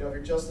 If you're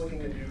just looking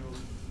to do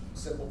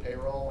simple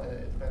payroll, and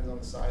it depends on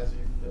the size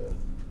of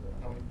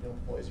how many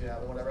employees you have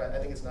and whatever, I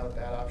think it's not a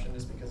bad option,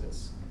 just because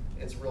it's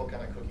real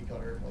kind of cookie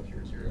cutter, like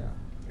here's your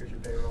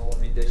payroll.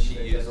 I mean, does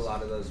she use a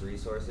lot of those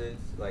resources,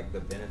 like the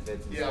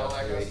benefits and all stuff?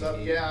 that kind of stuff.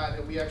 ADP? Yeah,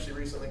 and we actually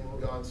recently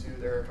moved on to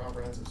their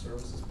comprehensive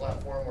services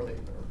platform, where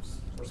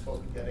we're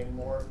supposed to be getting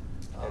more.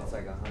 It's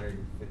like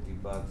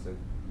 $150 a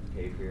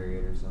pay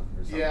period or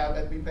something. Yeah,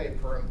 but we pay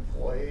per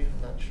employee.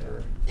 I'm not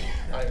sure.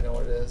 I don't even know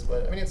what it is,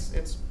 but I mean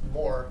it's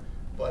more.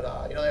 But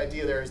the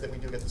idea there is that we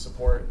do get the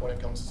support when it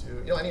comes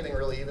to anything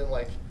really, even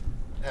like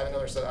having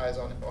another set of eyes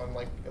on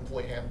like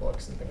employee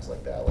handbooks and things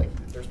like that. Like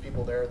there's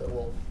people there that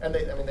will, and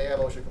they have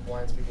OSHA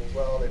compliance people as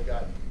well. They've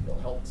got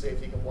health and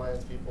safety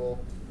compliance people.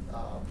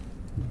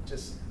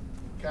 Just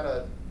kind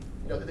of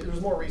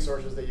there's more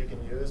resources that you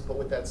can use. But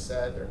with that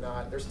said,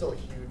 they're still a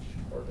huge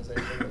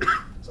organization. And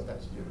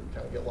sometimes you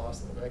kind of get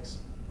lost in the mix.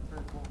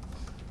 Very cool.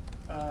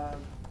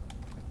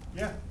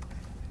 Yeah.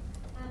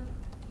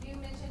 You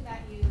mentioned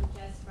that you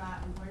just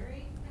brought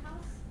embroidery in the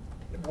house?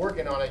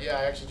 Working on it, yeah.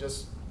 I actually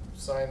just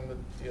signed the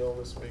deal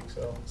this week.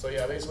 So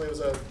yeah, basically it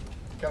was a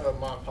kind of a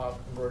mom and pop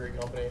embroidery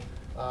company.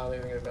 They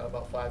think they've got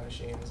about 5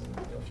 machines and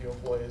a few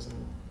employees,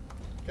 and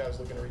guy was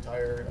looking to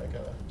retire, and I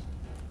kind of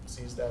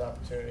seized that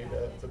opportunity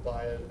to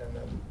buy it, and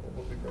then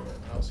we'll be bringing it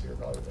in house here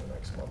probably within the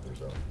next month or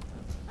so.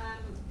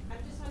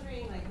 I'm just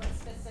wondering, like, what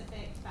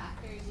specific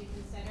factors you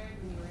considered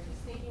when you were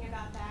just thinking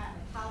about that?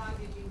 Like, how long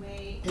did you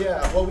wait?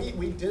 Yeah, well,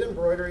 we did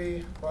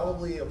embroidery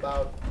probably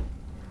about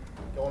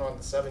going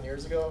on 7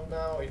 years ago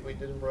now. We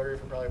did embroidery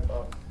for probably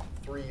about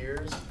 3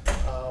 years,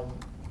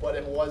 but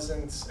it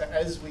wasn't,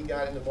 as we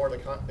got into more of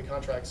the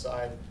contract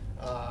side,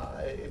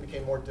 it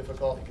became more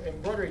difficult.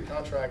 Embroidery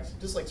contract,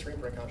 just like screen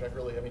print contract,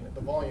 really, I mean,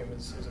 the volume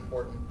is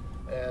important.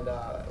 And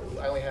I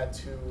only had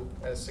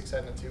a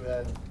 6-head and a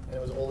 2-head, and it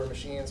was older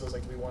machines, so it was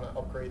like, we want to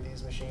upgrade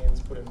these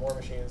machines, put in more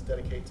machines,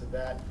 dedicate to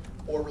that,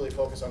 or really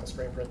focus on the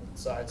screen print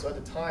side. So at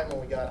the time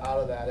when we got out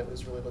of that, it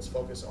was really, let's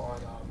focus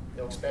on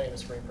expanding the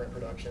screen print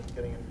production,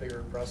 getting in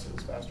bigger presses,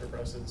 faster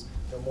presses,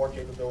 more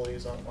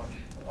capabilities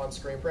on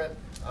screen print.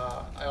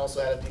 I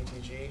also added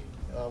DTG.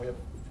 We have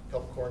a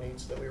couple core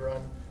needs that we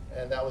run,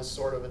 and that was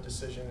sort of a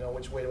decision,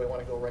 which way do I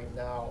want to go right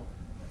now?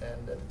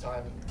 And at the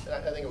time,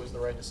 I think it was the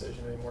right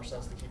decision. It made more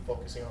sense to keep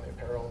focusing on the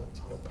apparel.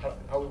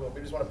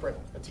 We just want to print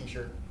a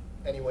T-shirt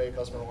any way a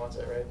customer wants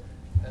it, right?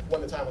 And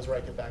when the time was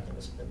right, get back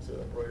into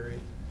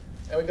embroidery.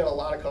 And we've got a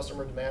lot of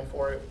customer demand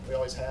for it. We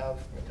always have.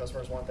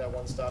 Customers want that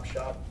one-stop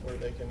shop where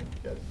they can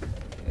get,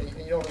 and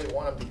you don't really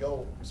want them to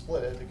go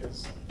split it,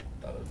 because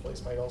that other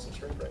place might also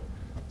screen print.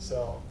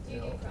 So, Do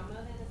you do promo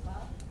then as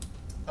well?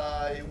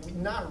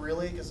 Not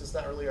really, because it's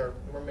not really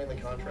we're mainly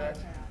contract.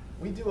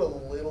 We do a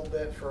little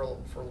bit for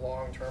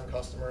long-term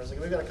customers.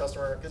 Like, we've got a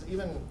customer, because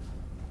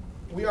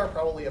we are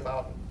probably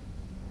about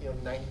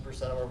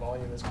 90% of our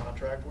volume is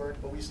contract work,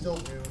 but we still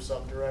do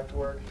some direct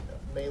work,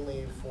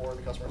 mainly for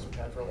the customers we've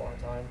had for a long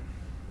time.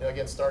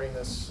 Again, starting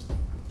this,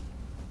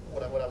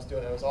 what I was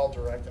doing, it was all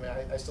direct. I mean,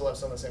 I still have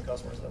some of the same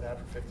customers that I've had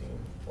for 15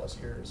 plus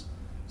years.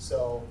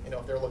 So,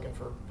 if they're looking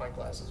for pint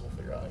glasses, we'll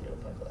figure out how to get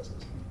them pint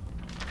glasses.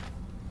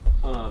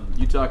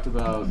 You talked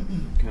about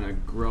kind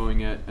of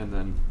growing it and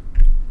then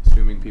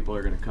assuming people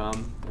are going to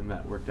come, and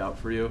that worked out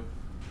for you.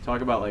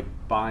 Talk about like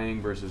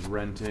buying versus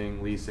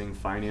renting, leasing,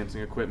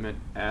 financing equipment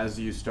as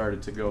you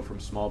started to go from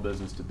small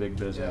business to big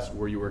business. Yeah.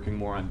 Were you working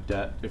more on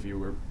debt if you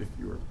were?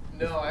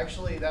 No,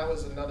 actually, that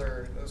was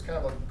kind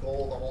of a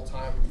goal the whole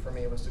time for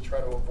me, was to try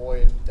to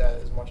avoid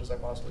debt as much as I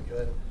possibly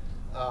could.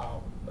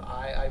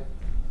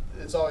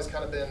 It's always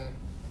kind of been,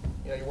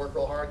 you work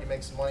real hard, you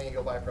make some money, you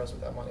go buy a press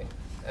with that money.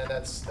 And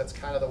that's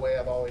kind of the way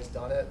I've always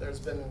done it. There's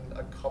been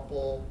a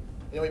couple,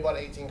 we bought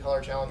an 18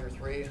 color Challenger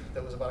 3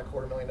 that was about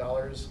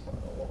 $250,000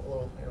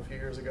 a few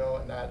years ago,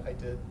 and that I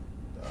did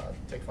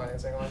take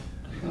financing on.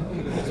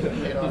 It's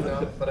been paid off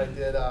now, but I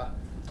did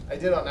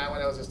on that one.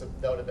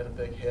 That would have been a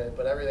big hit.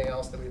 But everything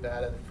else that we've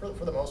added,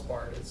 for the most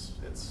part, it's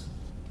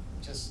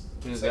just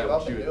And is save that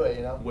up what and you, do it,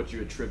 you know? what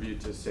you attribute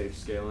to safe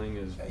scaling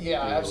is Yeah, being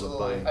able to absolutely.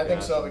 buy in I think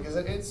cash? so, because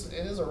it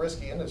is a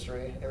risky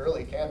industry. It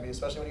really can be,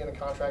 especially when you get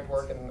into contract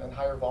work and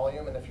higher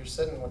volume. And if you're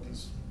sitting with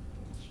these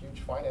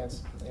huge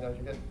finance, you're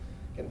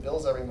getting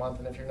bills every month,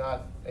 and if you're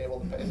not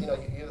able to pay, you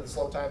get the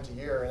slow times a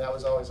year, and that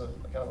was always a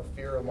kind of a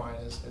fear of mine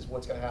is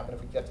what's going to happen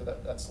if we get to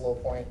that slow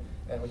point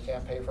and we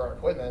can't pay for our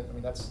equipment. I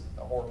mean, that's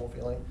a horrible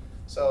feeling.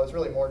 So it's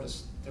really more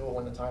just do it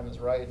when the time is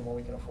right and when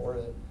we can afford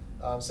it.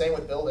 Same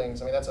with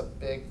buildings. I mean, that's a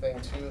big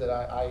thing too that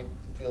I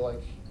feel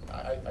like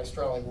I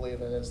strongly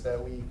believe in is that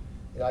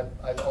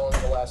I've owned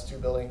the last two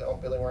buildings, the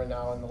building we're in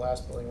now and the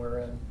last building we're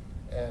in,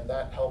 and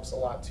that helps a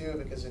lot too,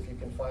 because if you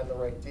can find the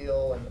right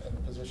deal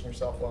and position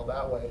yourself well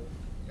that way,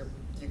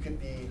 you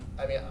could be,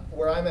 I mean,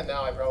 where I'm at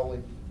now,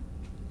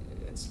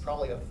 it's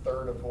probably a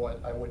third of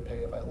what I would pay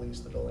if I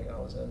leased the building I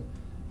was in.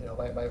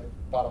 My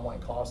bottom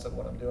line cost of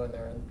what I'm doing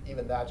there, and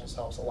even that just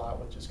helps a lot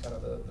with just kind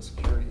of the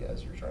security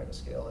as you're trying to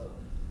scale it.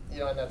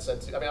 And that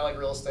said too, I mean, I like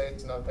real estate.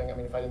 It's another thing. I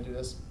mean, if I didn't do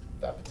this,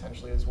 that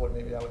potentially is what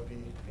maybe I would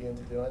be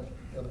into doing.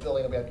 The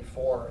building that we had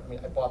before, I mean,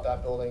 I bought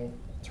that building,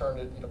 turned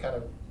it, kind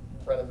of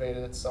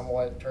renovated it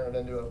somewhat, turned it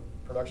into a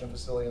production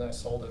facility, and I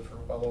sold it for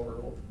well over,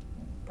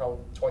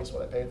 probably twice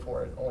what I paid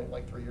for it, only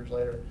like 3 years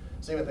later.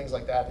 So even things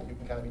like that you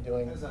can kind of be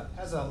doing.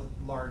 As a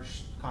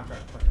large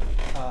contract printer,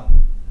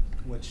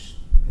 which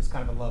is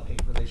kind of a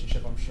love-hate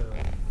relationship, I'm sure.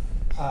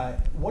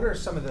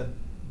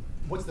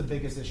 What's the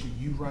biggest issue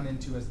you run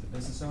into as the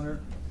business owner,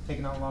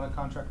 taking on a lot of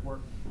contract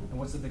work, and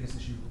what's the biggest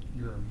issue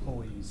your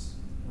employees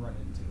run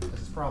into?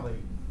 Because it's probably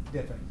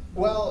different.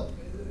 Well,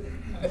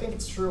 I think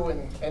it's true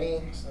in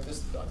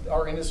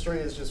our industry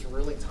is just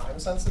really time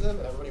sensitive,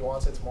 and everybody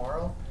wants it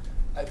tomorrow.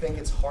 I think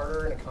it's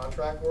harder in a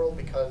contract world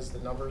because the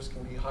numbers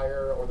can be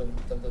higher, or the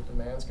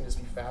demands can just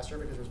be faster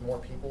because there's more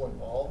people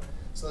involved.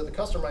 So that the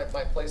customer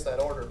might place that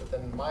order, but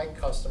then my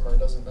customer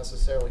doesn't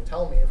necessarily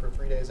tell me for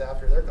 3 days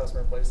after their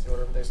customer placed the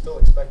order, but they still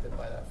expect it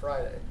by that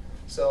Friday.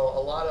 So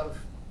a lot of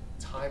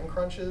time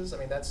crunches, I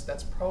mean,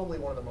 that's probably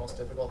one of the most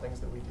difficult things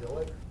that we deal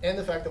with. And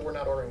the fact that we're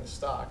not ordering the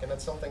stock, and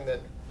that's something that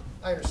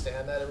I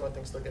understand that everyone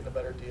thinks they're getting a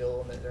better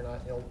deal, and that they're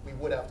not, we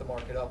would have to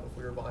mark it up if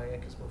we were buying it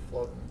because we're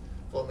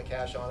floating the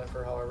cash on it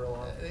for however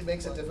long. It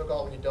makes it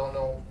difficult when you don't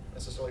know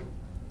necessarily.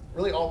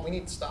 Really, we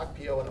need stock,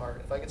 PO, and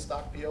art. If I get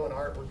stock, PO, and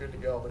art, we're good to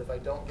go. But if I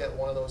don't get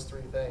one of those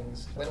three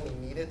things when we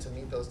need it to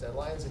meet those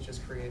deadlines, it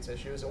just creates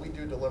issues. And we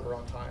do deliver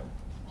on time,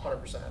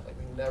 100%. Like,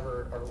 we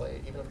never are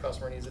late. Even if the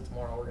customer needs it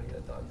tomorrow, we're going to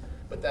get it done.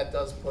 But that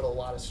does put a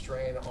lot of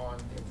strain on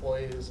the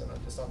employees and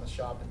just on the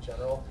shop in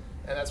general.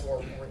 And that's where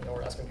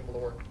we're asking people to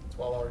work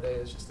 12-hour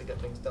days just to get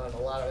things done.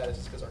 A lot of that is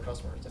just because our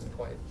customers didn't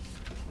quite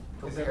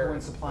prepare. Is everyone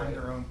supplying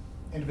their own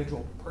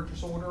individual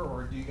purchase order,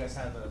 or do you guys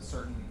have a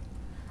certain?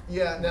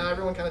 Yeah, now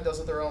everyone kind of does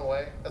it their own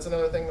way. That's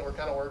another thing that we're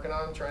kind of working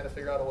on, trying to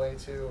figure out a way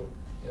to,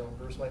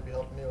 Bruce might be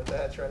helping me with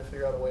that, trying to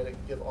figure out a way to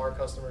give our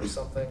customers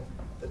something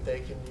that they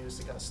can use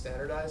to kind of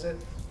standardize it.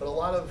 But a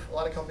lot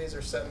of companies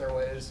are set in their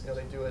ways.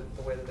 They do it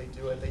the way that they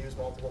do it. They use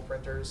multiple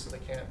printers, so they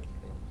can't,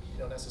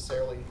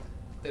 necessarily.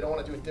 They don't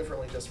want to do it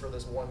differently just for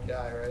this one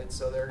guy, right?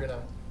 So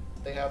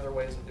they have their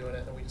ways of doing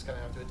it, and we just kind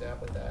of have to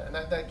adapt with that. And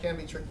that can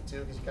be tricky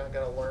too, because you kind of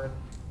got to learn.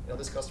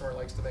 This customer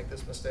likes to make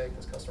this mistake,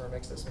 this customer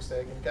makes this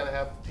mistake, and you kind of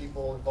have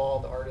people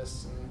involved, the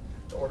artists and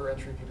the order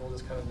entry people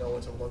just kind of know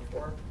what to look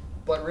for.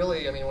 But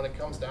really, I mean, when it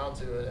comes down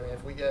to it, I mean,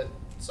 if we get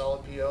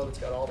solid PO that's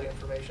got all the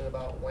information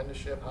about when to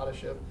ship, how to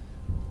ship,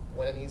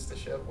 when it needs to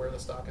ship, where the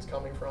stock is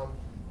coming from,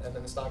 and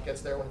then the stock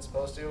gets there when it's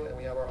supposed to, and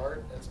we have our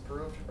art and it's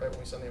approved, right, when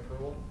we send the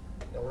approval,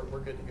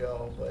 we're good to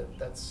go. But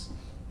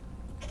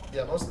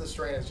most of the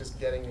strain is just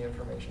getting the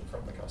information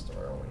from the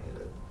customer when we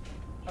need it.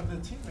 On the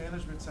team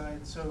management side,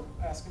 so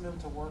asking them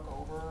to work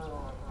over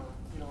or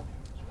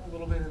a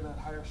little bit in that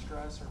higher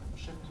stress or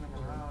shifting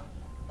them around,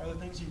 are there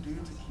things you do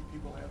to keep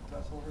people amped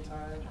up over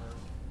time?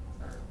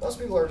 Or most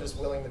people are just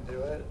willing to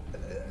do it,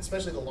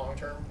 especially the long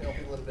term.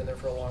 People that have been there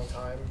for a long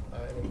time.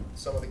 I mean,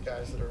 some of the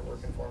guys that are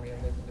working for me,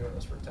 and they've been doing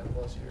this for 10+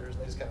 years,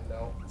 and they just kind of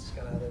know. It's just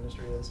kind of how the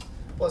industry is.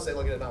 Plus, they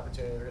look at an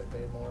opportunity, they're getting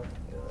paid more.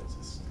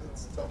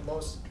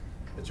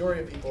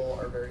 Majority of people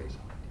are very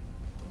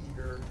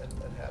eager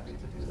and happy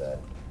to do that.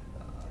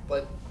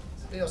 But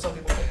some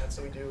people can't,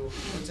 so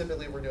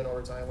typically we're doing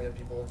overtime. We have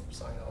people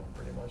sign up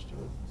pretty much to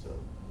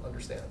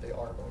understand that they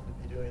are going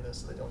to be doing this,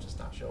 so they don't just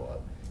not show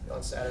up.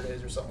 On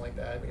Saturdays or something like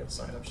that, we have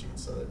sign-up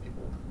sheets so that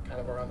people kind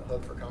of are on the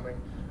hook for coming.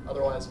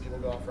 Otherwise, if people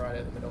go off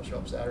Friday, then they don't show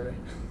up Saturday,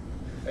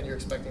 and you're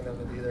expecting them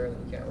to be there, and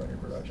then you can't run your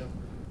production.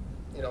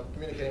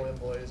 Communicating with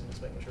employees and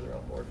just making sure they're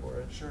on board for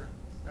it. Sure,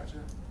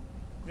 gotcha.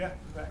 Yeah,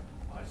 back.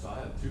 All right, so I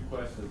have two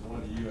questions,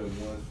 one to you and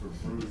one for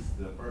Bruce.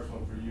 The first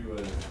one for you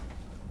is,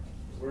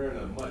 we're in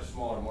a much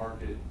smaller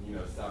market,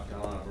 South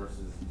Carolina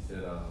versus, you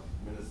said,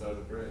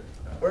 Minnesota, correct?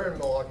 We're in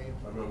Milwaukee.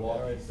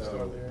 Milwaukee, Yeah,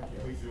 so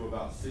we do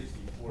about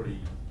 60-40,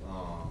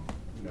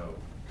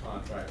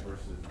 contract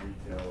versus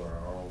retail or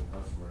our own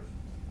customers.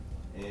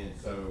 And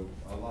so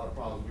a lot of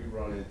problems we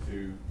run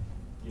into,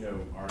 you know,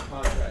 our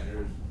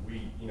contractors,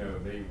 you know,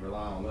 they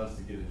rely on us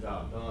to get a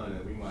job done,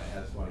 and we might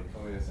have somebody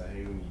come in and say,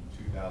 hey, we need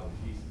 2,000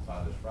 pieces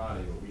by this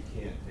Friday, but we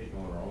can't take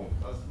on our own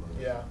customers.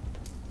 Yeah.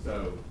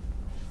 So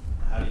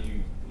how do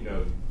you, you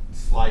know,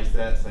 slice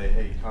that, say,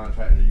 hey,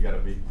 contractor, you gotta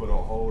be put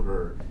on hold,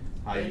 or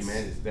how you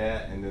manage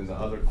that? And then the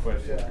other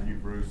question for you,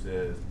 Bruce,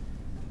 is,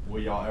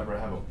 will y'all ever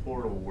have a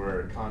portal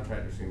where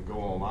contractors can go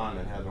online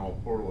and have their own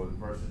portal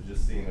versus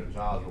just seeing their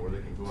jobs, or where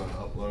they can go and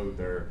upload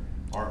their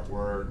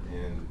artwork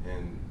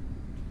and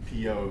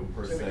PO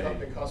per So se? become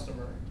the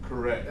customer.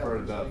 Correct, Yeah, for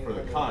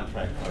the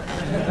contract.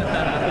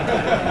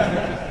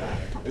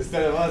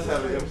 Instead of us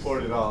having to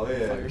import it all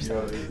in, you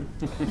know what I mean?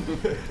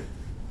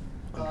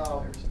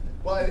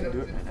 Well, I think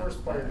the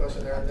first part of your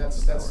question there, and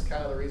that's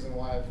kind of the reason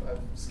why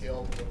I've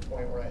scaled to the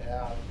point where I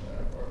have,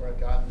 or where I've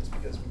gotten, is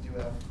because we do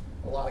have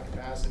a lot of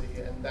capacity,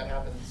 and that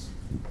happens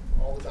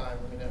all the time.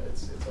 I mean,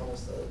 it's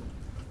almost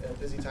a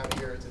busy time of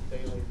year. It's a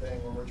daily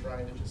thing where we're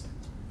trying to just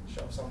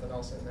shove something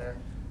else in there,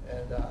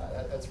 and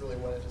that's really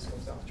what it just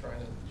comes down to,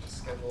 trying to just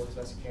schedule it as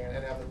best you can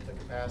and have the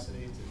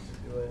capacity to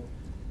do it.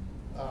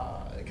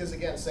 Because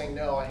again, saying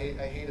no, I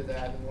hated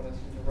that, and when you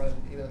run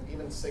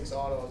even 6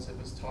 autos, it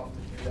was tough to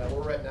do that.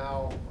 Where we're at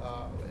now,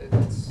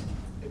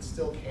 it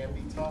still can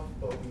be tough,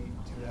 but we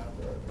do have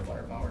the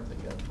firepower to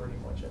get pretty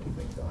much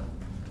anything done.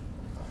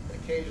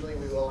 Occasionally,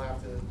 we will have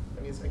to.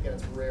 I mean, again,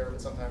 it's rare, but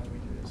sometimes we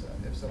do this.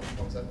 If someone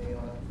comes at me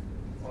on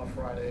a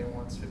Friday and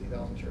wants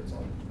 50,000 shirts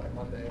on by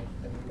Monday,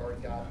 and we've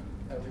already got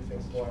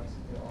everything booked,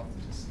 you know, I'll have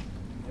to just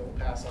we'll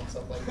pass on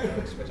stuff like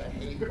that, which I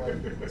hate, but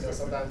you know,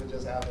 sometimes it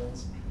just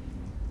happens.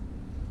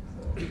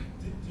 Do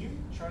you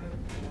try to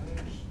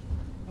manage,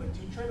 like,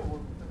 do you try to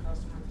work with the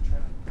customer to try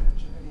to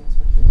manage any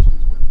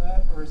expectations with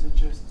that, or is it's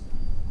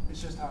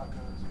just how it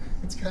goes?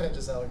 It's kind of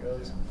just how it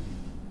goes.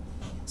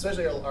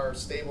 Especially our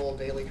stable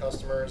daily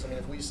customers. I mean,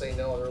 if we say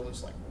no, they're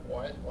just like,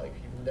 what? Like,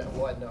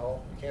 what?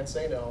 No, you can't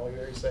say no. You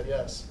already said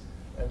yes,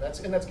 and that's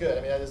good.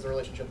 I mean, that is the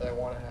relationship that I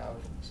want to have.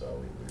 So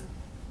we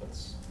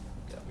just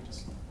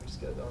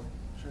get it done.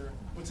 Sure.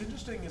 What's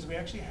interesting is we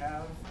actually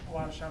have a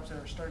lot of shops that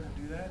are starting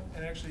to do that,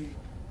 and actually,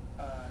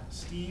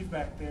 Steve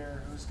back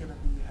there, who's going to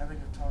be having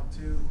a talk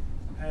too,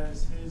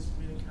 has his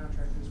meeting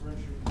contractors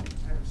registered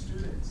kind of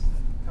students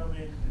come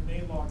in, and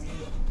they log in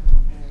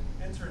and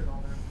enter in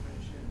all their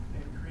information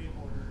and create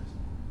orders,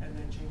 and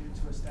then change it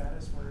to a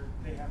status where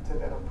they have to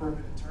then approve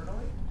it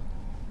internally.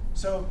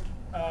 So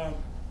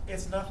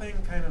it's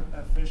nothing kind of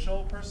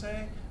official per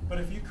se, but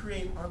if you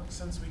create,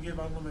 since we give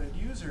unlimited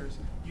users,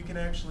 you can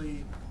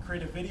actually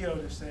create a video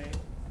to say,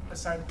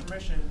 assign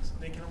permissions,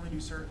 they can only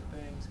do certain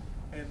things,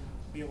 and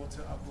be able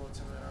to upload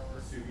some of that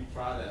hours. So we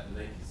try that, and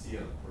they can see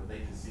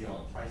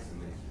all the pricing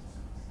matrix.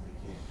 They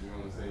can't, you know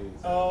what I'm saying?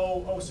 So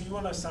you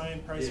want to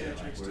assign price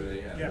matrix like to? where they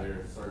have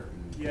their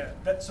certain. Yeah,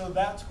 so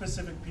that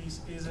specific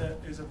piece is a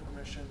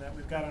permission that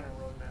we've got on our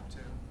roadmap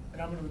too,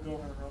 and I'm going to go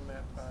over the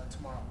roadmap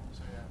tomorrow.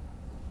 So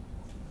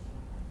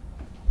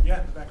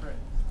yeah, in the back right.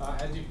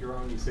 As you've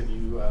grown, you said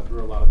you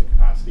grew a lot of the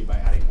capacity by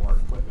adding more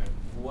equipment.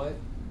 What,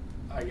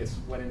 I guess,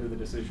 went into the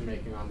decision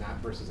making on that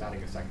versus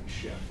adding a second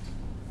shift?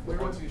 We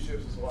run 2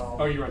 shifts as well.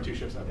 Oh, you run 2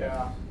 shifts? Okay.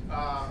 Yeah.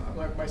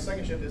 My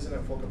second shift isn't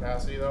at full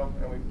capacity though,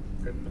 and we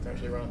could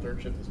potentially run a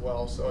 3rd shift as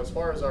well. So as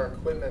far as our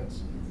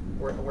equipment,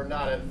 we're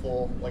not at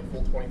full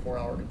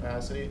 24-hour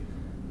capacity.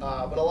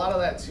 But a lot of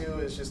that too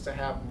is just to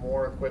have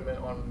more equipment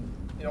on.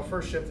 You know,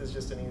 first shift is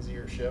just an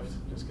easier shift,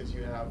 just because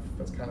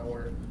that's kind of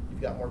where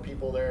you've got more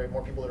people there,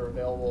 more people that are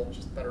available.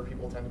 Just better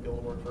people tend to be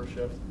able to work first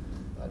shift.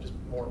 Just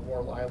more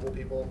reliable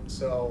people.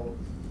 So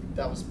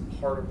that was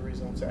part of the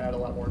reason to add a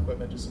lot more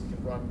equipment, just so we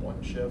can run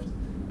 1 shift.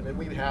 And then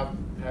we have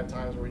had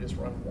times where we just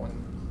run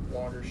 1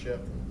 longer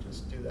shift and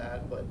just do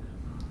that, but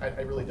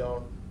I really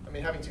don't. I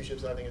mean, having 2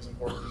 shifts I think is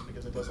important just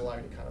because it does allow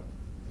you to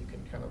you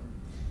can kind of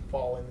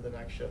fall into the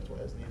next shift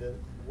as needed.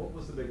 What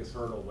was the biggest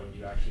hurdle when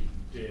you actually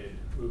did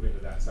move into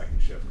that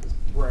second shift? Because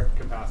we're at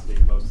capacity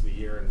most of the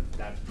year, and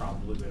that's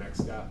probably the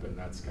next step, and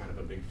that's kind of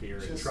a big fear,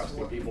 and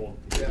trusting people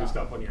to do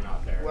stuff when you're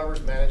not there.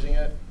 Whoever's managing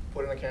it,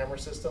 put in a camera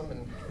system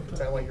and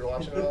pretend like you're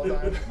watching it all the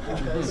time.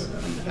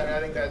 I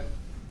think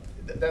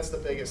that's the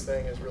biggest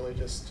thing, is really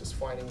just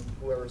finding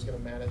whoever's going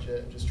to manage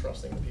it and just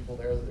trusting the people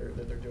there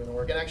that they're doing the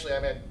work. And actually,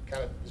 I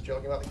kind of was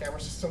joking about the camera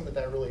system, but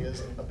that really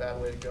isn't a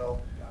bad way to go.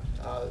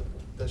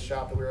 The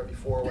shop that we were at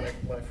before,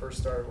 when I first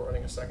started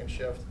running a second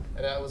shift,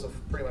 and that was a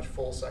pretty much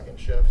full second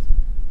shift.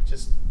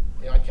 Just,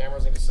 I had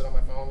cameras, and I could sit on my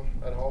phone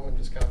at home and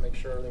just kind of make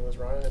sure everything was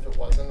running. If it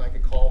wasn't, I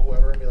could call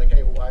whoever and be like,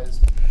 hey, why is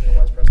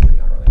press 3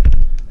 not running?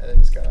 And it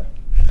just kind of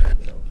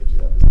gives you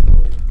that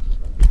visibility.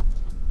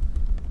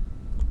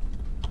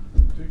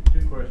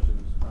 Two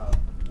questions.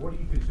 What do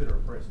you consider a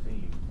press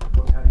team? How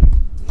do you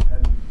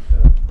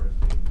set up a press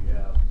team? Do you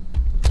have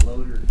a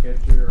loader,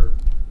 catcher,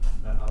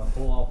 a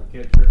pull off a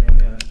catcher, and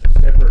then a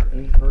separate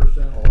ink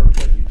person, or is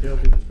that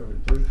utility that's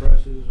covered 3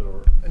 presses,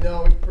 or?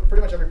 No,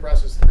 pretty much every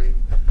press is 3.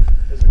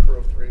 Is a crew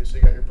of 3. So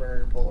you got your printer,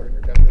 your puller, and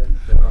your catcher.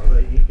 Are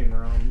they inking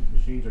their own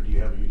machines, or do you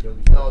have a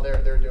utility? No,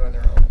 they're doing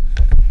their own.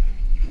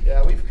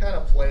 Yeah, we've kind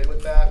of played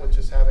with that, with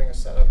just having a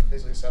setup,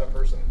 basically a setup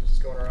person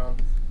just going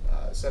around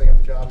setting up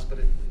the jobs. But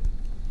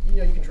you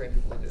can train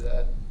people to do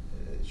that.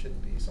 It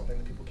shouldn't be something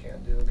that people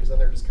can't do, because then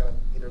they're just kind of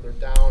either they're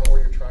down or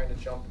you're trying to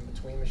jump in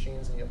between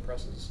machines and you have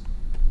presses.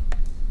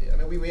 Yeah, I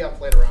mean, we have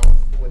played around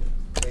with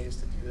ways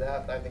to do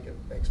that, but I think it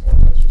makes more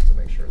sense just to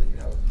make sure that you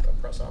have a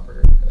press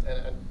operator,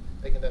 and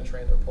they can then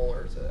train their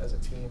pullers as a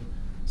team,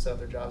 set up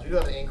their jobs. We do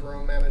have an ink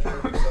room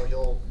manager,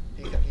 so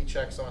he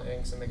checks on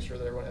inks and makes sure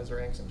that everyone has their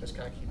inks and just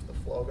kind of keeps the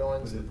flow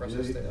going so the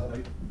presses stay up.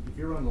 If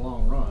you're running the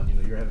long run,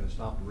 you're having to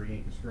stop to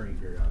re-ink the screen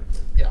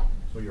periodically. Yeah.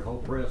 So your whole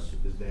press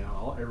is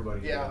down.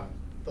 Everybody's down.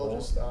 They'll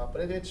just stop,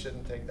 but it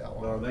shouldn't take that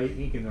long. Are they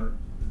inking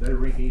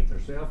they're inking it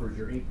themselves, or is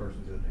your ink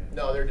person doing that?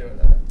 No, they're doing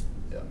that.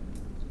 Yeah.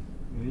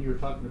 And then you were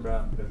talking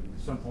about that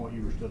at some point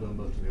you were still doing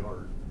most of the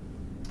art.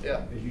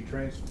 Yeah. As you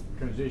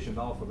transitioned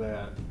off of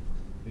that,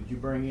 did you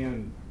bring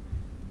in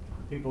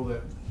people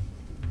that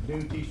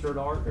do t-shirt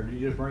art, or did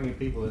you just bring in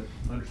people that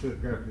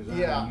understood graphic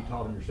design and you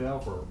taught them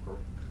yourself, or?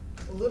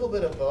 A little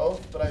bit of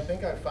both, but I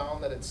think I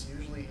found that it's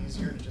usually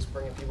easier to just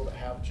bring in people that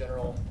have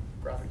general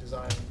graphic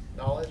design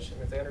knowledge,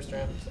 and if they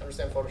understand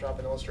Photoshop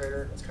and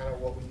Illustrator, that's kind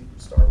of what we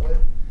start with.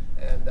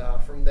 And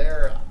from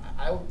there,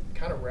 I would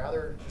kind of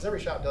rather, because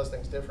every shop does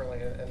things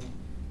differently, and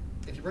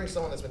if you bring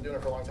someone that's been doing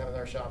it for a long time in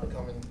their shop and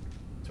come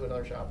into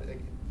another shop, they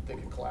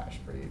could clash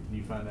pretty.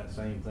 You find that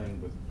same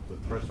thing with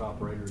press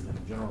operators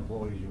and general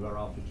employees? You better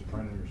off just to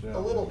train them yourself?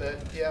 A little bit,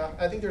 yeah.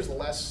 I think there's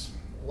less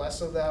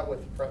of that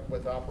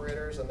with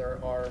operators than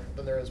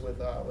there is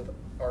with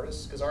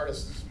artists, because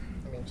artists,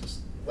 I mean, just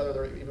whether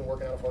they're even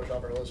working out of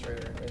Photoshop or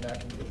Illustrator, I mean,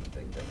 that can be a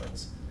big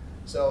difference.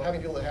 So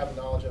having people that have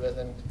the knowledge of it,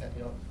 and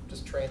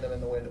just train them in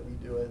the way that we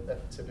do it,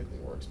 that typically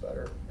works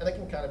better. And that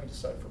can kind of be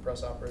decided for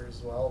press operators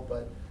as well,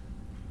 but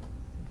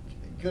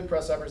good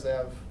press operators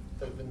that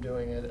have been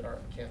doing it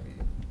can be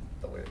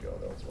the way to go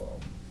though as well.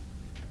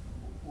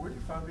 Where do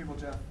you find people,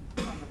 Jeff,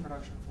 on the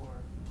production floor?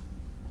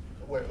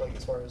 Where, like,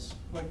 as far as?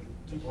 Like,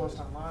 do you post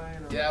online?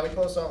 Or? Yeah, we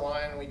post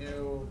online. We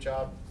do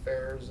job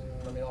fairs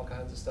and all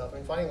kinds of stuff. I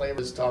mean, finding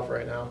labor is tough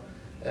right now,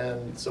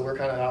 and so we're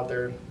kind of out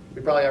there.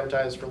 We probably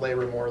advertise for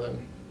labor more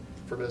than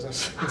for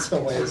business in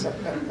some ways.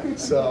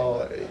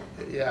 So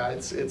yeah,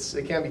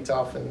 it can be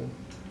tough, and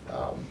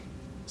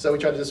so we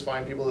try to just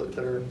find people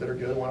that are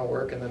good, want to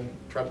work, and then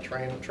try to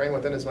train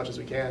within as much as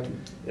we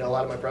can. A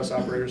lot of my press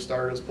operators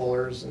started as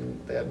pullers,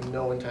 and they had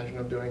no intention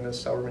of doing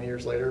this however many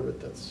years later, but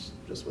that's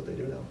just what they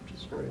do now, which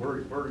is great.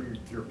 Where do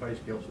your pay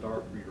scales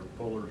start for your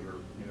pullers, or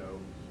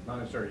not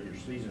necessarily your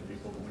seasoned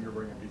people, but when you're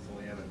bringing people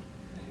in and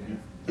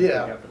you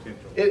got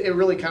potential? It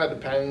really kind of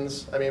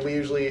depends. I mean,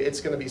 it's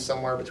going to be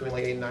somewhere between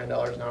like $8 and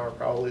 $9 an hour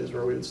probably is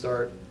where we would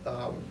start.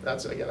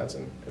 That's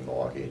in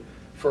Milwaukee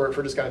for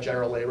just kind of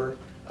general labor.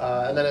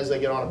 And then as they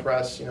get on a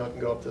press, it can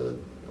go up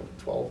to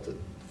 12 to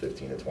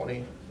 15 to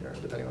 20,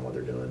 depending on what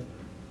they're doing.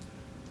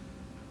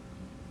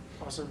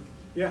 Awesome.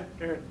 Yeah,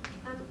 Aaron.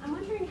 I'm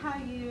wondering how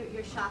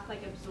your shop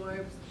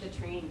absorbs the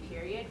training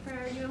period for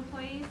new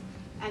employees,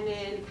 and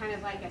then kind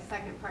of like a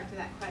second part to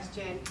that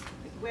question,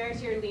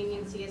 where's your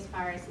leniency as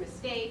far as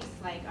mistakes?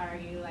 Are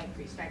you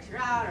pre-strikes you're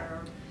out,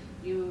 or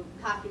you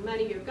cost me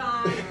money, you're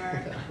gone,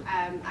 or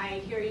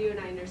I hear you and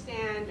I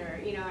understand,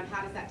 or and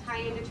how does that tie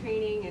into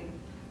training and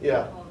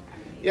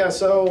Yeah,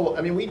 so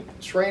I mean, we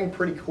train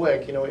pretty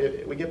quick.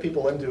 We get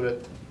people into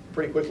it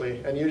pretty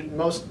quickly, and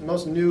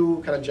most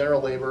new kind of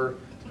general labor,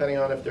 depending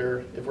on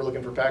if we're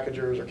looking for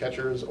packagers or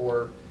catchers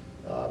or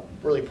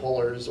really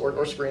pullers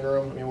or screen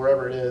room. I mean,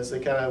 wherever it is,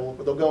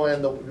 they'll go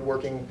in. They'll be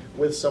working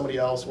with somebody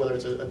else, whether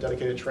it's a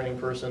dedicated training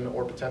person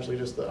or potentially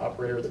just the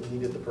operator that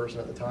needed the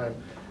person at the time.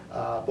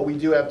 But we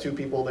do have 2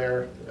 people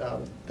there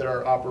that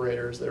are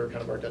operators that are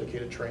kind of our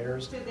dedicated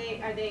trainers. So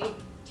are they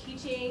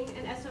teaching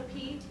an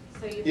SOP?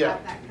 So you've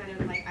got that kind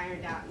of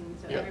ironed out, and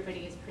so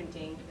everybody is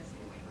printing the same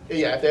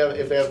way. Yeah,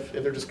 if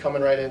they're just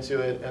coming right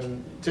into it,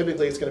 and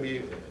typically it's going to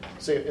be,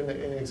 say, in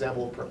an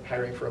example of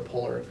hiring for a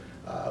puller,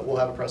 we'll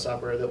have a press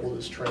operator that will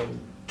just train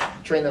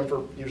them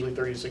for usually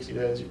 30 to 60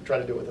 days. You try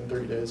to do it within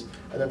 30 days,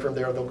 and then from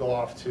there they'll go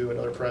off to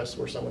another press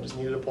where someone just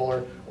needed a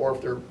puller, or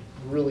if they're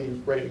really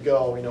ready to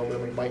go,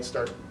 then we might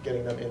start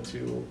getting them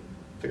into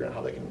figuring out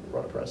how they can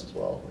run a press as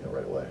well,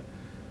 right away.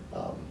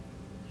 So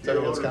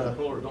it's kind of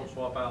pullers don't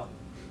swap out.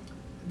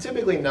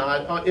 Typically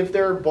not. If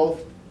they're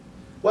both,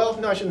 well,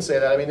 no, I shouldn't say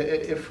that. I mean,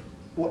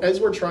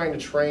 as we're trying to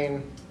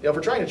train, if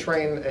we're trying to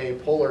train a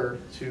puller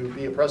to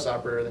be a press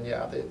operator, then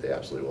yeah, they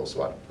absolutely will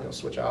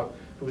switch out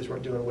who's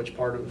doing which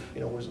part of,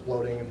 who's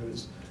loading and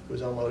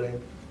who's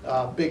unloading.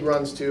 Big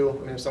runs too.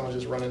 I mean, if someone's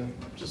just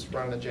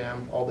running a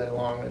jam all day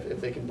long, if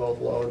they can both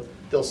load,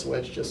 they'll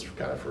switch just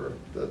kind of for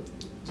the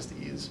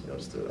ease,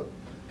 just to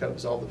kind of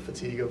absolve the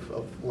fatigue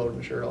of loading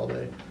the shirt all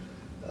day.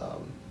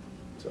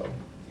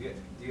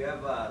 Do you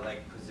have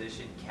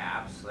position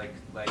caps, like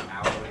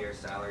hourly or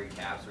salary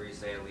caps, where you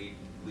say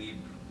a lead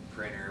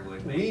printer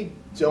would make? We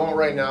don't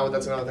right now, but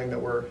that's another thing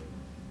that we're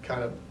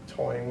kind of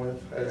toying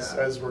with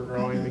as we're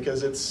growing,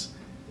 because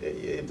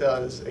it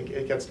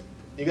gets,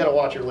 you got to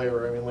watch your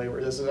labor. I mean,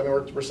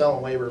 we're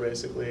selling labor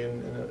basically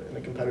in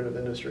a competitive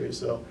industry,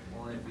 so.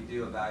 Well, and if we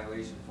do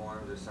evaluation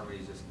forms or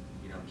somebody's just,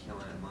 you know,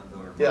 killing it month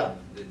over month, Yeah.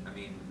 I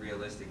mean,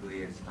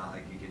 realistically, it's not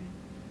like you can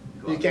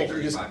go You up can't, to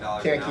you just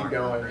 $35 can't an hour keep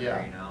going, per yeah.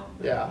 year, you know?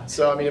 Yeah,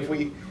 so I mean, if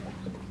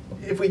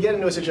we get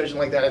into a situation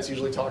like that, it's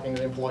usually talking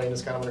to the employee and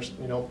just kind of,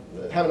 you know,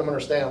 having them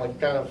understand, like,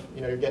 kind of,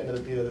 you know, you're getting to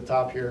the beat at the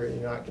top here, and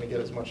you're not gonna get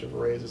as much of a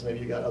raise as maybe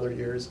you got other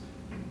years.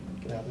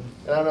 It can happen.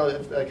 And I don't know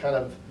if that kind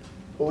of,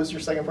 what was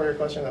your second part of your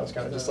question? That was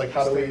kind of just like,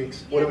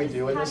 what do we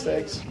do with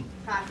mistakes?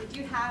 Do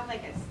you have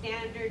like a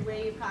standard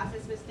way you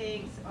process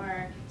mistakes?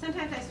 Or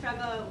sometimes I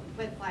struggle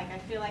with, like, I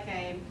feel like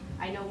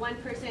I know one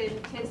person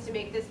tends to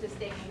make this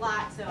mistake a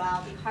lot, so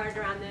I'll be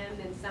harder on them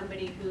than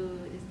somebody who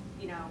is,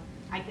 you know,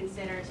 I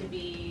consider to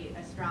be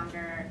a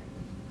stronger.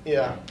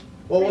 Yeah.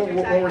 Well, when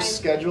we're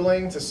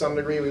scheduling, to some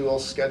degree, we will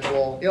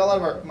schedule, you know, a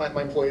lot of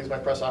my employees, my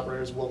press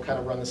operators will kind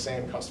of run the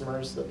same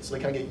customers, so they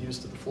kind of get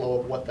used to the flow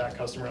of what that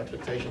customer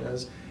expectation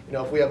is. You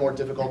know, if we have more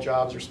difficult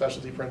jobs or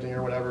specialty printing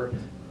or whatever,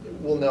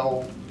 we'll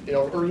know, you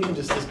know, or even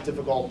just as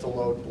difficult to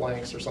load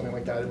blanks or something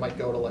like that, it might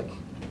go to like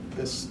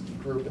this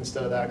group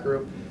instead of that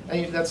group.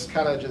 And that's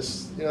kind of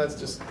just, you know, that's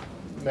just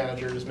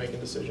managers making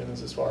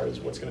decisions as far as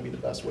what's going to be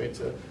the best way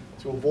to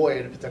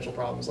avoid potential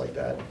problems like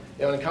that.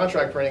 You know, in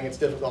contract printing, it's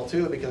difficult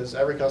too because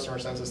every customer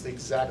sends us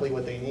exactly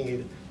what they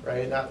need,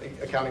 right? Not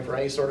accounting for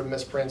any sort of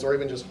misprints or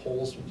even just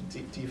holes,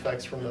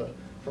 defects from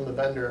the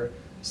vendor.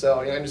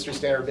 So, you know, industry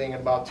standard being at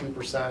about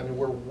 2%,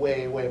 we're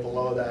way, way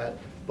below that.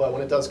 But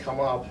when it does come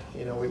up,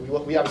 you know,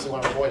 we obviously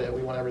want to avoid it.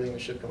 We want everything to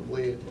ship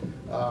complete.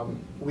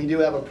 We do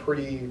have a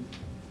pretty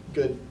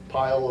good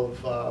pile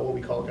of what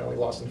we call kind of like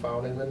lost and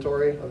found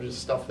inventory of just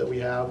stuff that we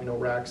have, you know,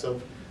 racks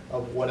of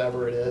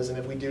whatever it is. And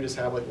if we do just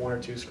have like one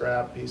or two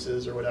scrap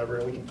pieces or whatever,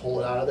 and we can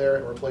pull it out of there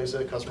and replace it,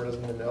 the customer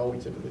doesn't even know, we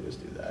typically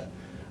just do that.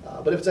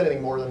 But if it's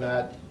anything more than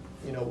that,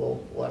 you know,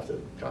 we'll have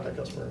to contact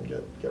customer and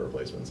get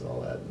replacements and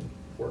all that and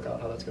work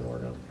out how that's going to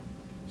work out.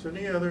 So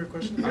any other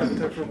questions? You have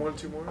time for one,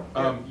 two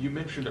more? You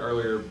mentioned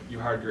earlier you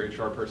hired your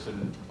HR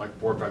person like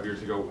 4 or 5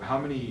 years ago. How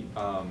many,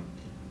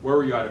 where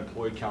were you at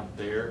employee count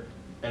there?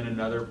 And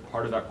another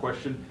part of that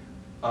question,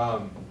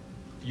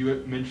 you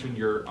had mentioned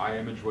your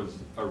iImage was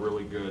a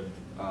really good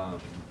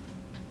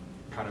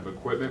kind of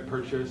equipment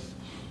purchase.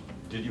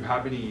 Did you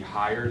have any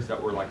hires that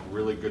were like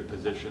really good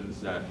positions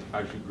that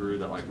as you grew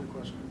that like,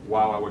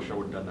 wow, I wish I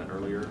would have done that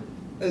earlier?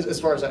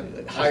 As far as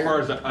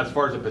as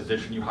far as a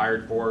position you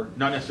hired for,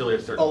 not necessarily a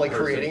certain. Oh, like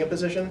person. Creating a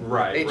position?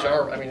 Right.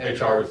 HR. Right. I mean,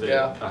 HR was it.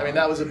 Yeah. I mean,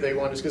 that was a big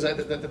one, just because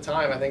at the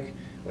time, I think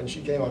when she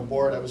came on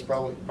board, I was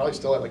probably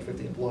still at like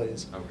 50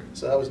 employees. Okay.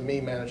 So that was me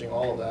managing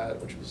all of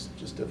that, which was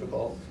just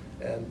difficult.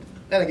 And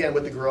again,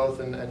 with the growth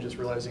and just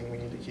realizing we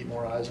need to keep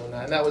more eyes on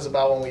that. And that was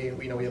about when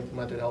we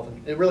implemented health.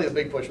 Really, a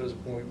big push was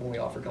when we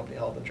offered company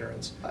health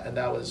insurance, and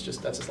that's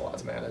just a lot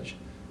to manage.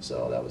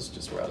 So that was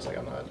just where I was like,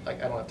 I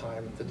don't have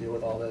time to deal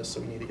with all this,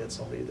 so we need to get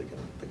somebody that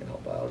can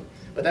help out.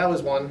 But that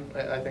was one,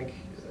 I think,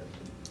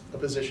 a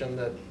position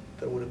that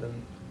would have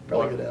been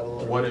probably good to have a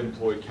little. What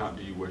employee count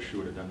do you wish you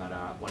would have done that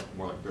at? Like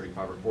more like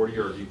 35 or 40,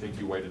 or do you think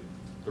you waited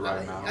the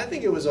right amount? I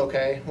think it was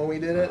okay when we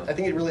did it. I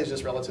think it really is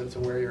just relative to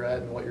where you're at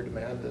and what your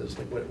demand is.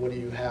 Like, what do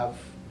you have?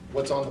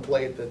 What's on the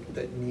plate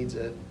that needs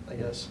it, I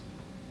guess.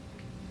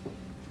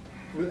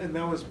 And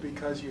that was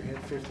because you hit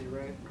 50,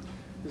 right?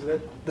 Is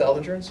that the health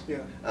insurance? Yeah.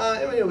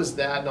 I mean, it was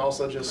that, and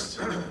also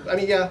just, I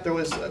mean, yeah, there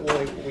was.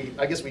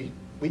 I guess we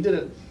did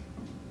it.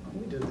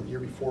 We did it the year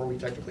before we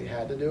technically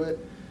had to do it,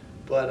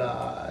 but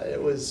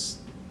it was,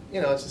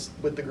 you know, it's just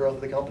with the growth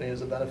of the company, it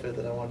was a benefit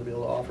that I wanted to be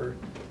able to offer.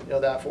 You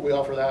know, we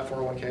offer that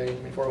 401k.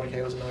 I mean,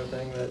 401k was another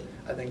thing that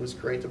I think was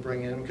great to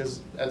bring in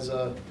because as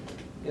a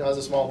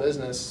small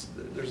business,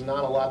 there's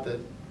not a lot that,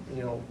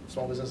 you know,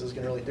 small businesses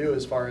can really do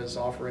as far as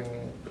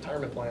offering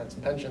retirement plans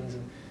and pensions,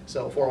 and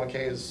so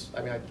 401k is,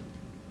 I mean,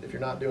 if you're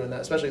not doing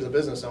that, especially as a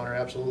business owner,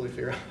 absolutely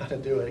figure out how to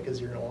do it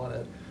because you're going to want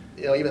it.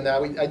 You know, even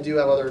that, I do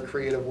have other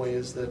creative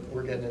ways that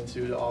we're getting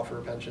into to offer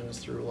pensions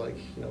through, like,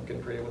 you know,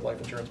 getting creative with life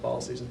insurance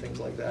policies and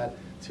things like that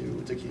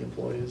to key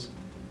employees,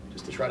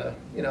 just to try to,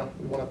 you know,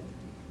 we want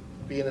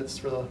to be in it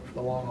for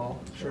the long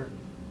haul. Sure.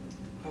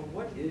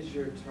 What is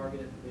your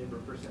targeted labor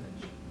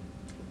percentage?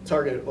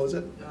 Targeted, what was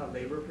it?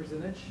 Labor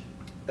percentage?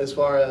 As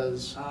far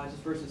as? Just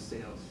versus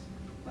sales.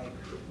 Like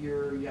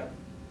you have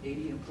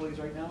 80 employees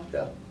right now?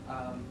 Yeah.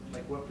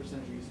 Like what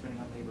percentage are you spending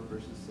on labor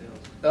versus sales?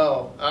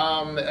 Oh,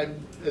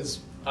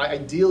 it's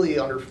ideally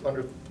under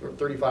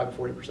 35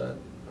 to 40%. Okay.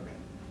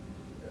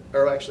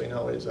 Or actually,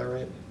 no, is that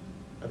right?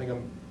 I think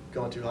I'm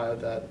going too high with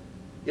that.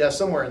 Yeah,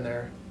 somewhere in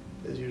there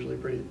is usually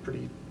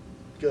pretty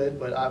good,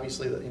 but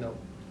obviously, you know,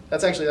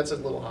 that's a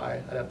little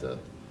high. I'd have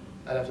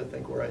to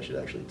think where I should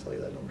actually tell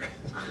you that number.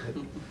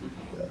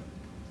 Yeah.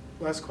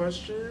 Last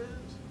questions?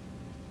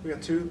 We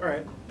got 2. All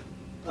right.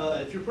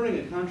 If you're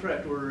printing a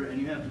contract order and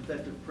you have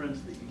defective prints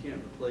that you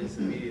can't replace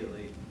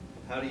immediately,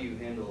 how do you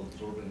handle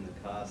absorbing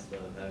the cost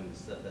of having to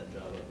set that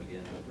job up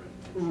again?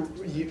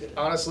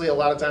 Honestly, a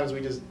lot of times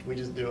we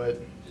just do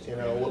it. You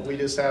know, we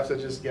just have to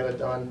just get it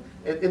done.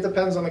 It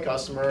depends on the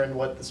customer and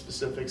what the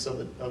specifics of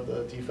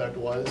the defect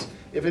was.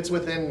 If it's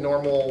within that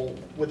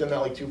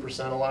like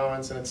 2%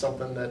 allowance, and it's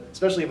something that,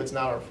 especially if it's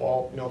not our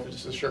fault, you know, if it's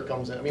just a shirt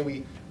comes in. I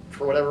mean,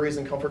 for whatever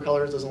reason, Comfort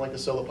Colors doesn't like to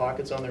sew the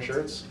pockets on their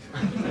shirts.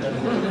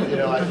 And, you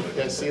know,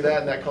 I see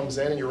that, and that comes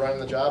in, and you're running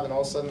the job, and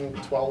all of a sudden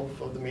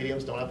 12 of the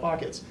mediums don't have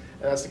pockets.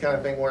 And that's the kind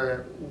of thing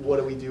where, what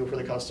do we do for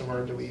the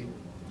customer? Do we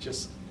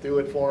just do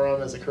it for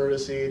them as a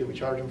courtesy? Do we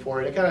charge them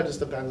for it? It kind of just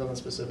depends on the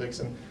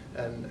specifics and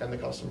the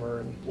customer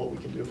and what we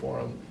can do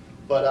for them.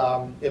 But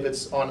if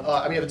it's on,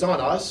 if it's on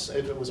us,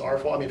 if it was our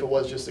fault, I mean, if it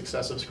was just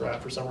excessive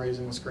scrap for some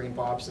reason, the screen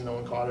pops and no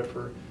one caught it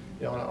for,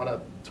 you know, on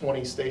a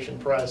 20 station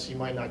press, you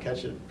might not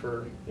catch it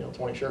for, you know,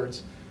 20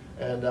 shirts.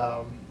 And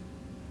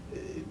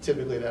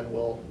typically then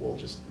we'll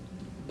just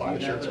buy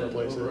the shirts and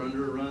replace it. Do you have an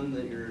over-under run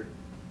that your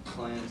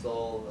clients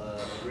all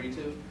agree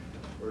to?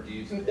 Or do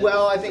you?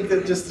 Well, I think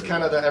that just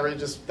kind of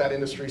that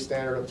industry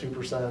standard of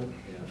 2%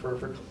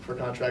 for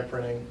contract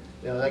printing.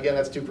 You know, again,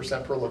 that's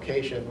 2% per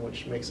location,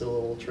 which makes it a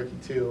little tricky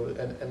too.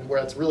 And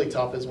where it's really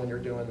tough is when you're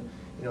doing,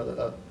 you know,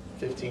 a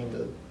 15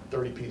 to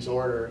 30 piece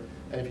order,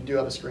 and if you do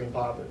have a screen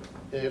pop,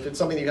 if it's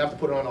something that you have to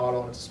put it on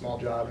auto and it's a small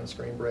job and the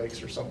screen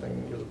breaks or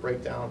something, there's a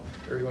breakdown,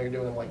 or when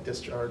you're doing like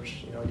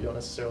discharge, you know, you don't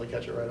necessarily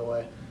catch it right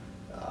away.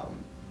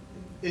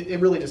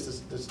 It really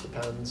just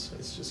depends.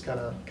 It's just kind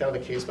of the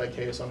case by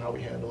case on how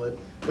we handle it.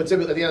 But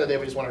typically, at the end of the day,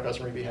 we just want our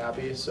customer to be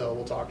happy. So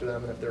we'll talk to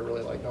them, and if they're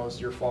really like, no, it's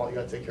your fault, you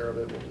got to take care of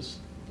it,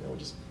 we'll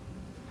just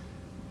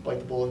bite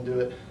the bullet and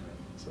do it.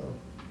 So.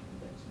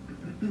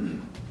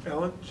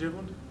 Alan, do you have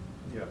one?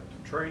 Yeah,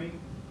 training.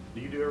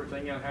 Do you do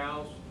everything in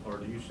house, or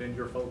do you send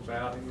your folks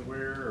out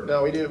anywhere? Or?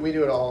 No, we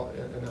do it all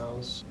in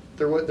house.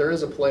 There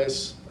is a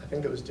place I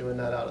think that was doing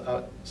that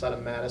outside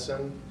of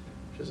Madison,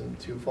 which isn't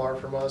too far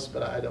from us,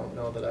 but I don't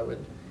know that I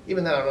would,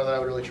 even then I don't know that I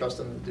would really trust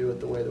them to do it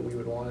the way that we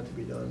would want it to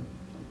be done.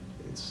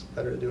 It's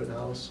better to do it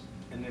in-house.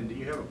 And then do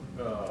you have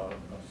a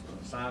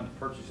assigned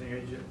purchasing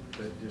agent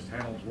that just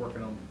handles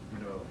working on, you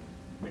know,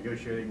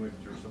 negotiating with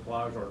your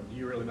suppliers, or do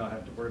you really not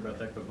have to worry about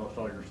that because most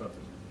all your stuff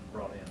is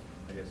brought in?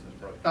 I guess that's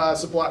probably.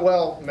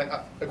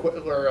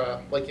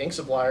 Like ink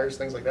suppliers,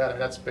 things like that. I mean,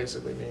 that's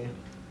basically me.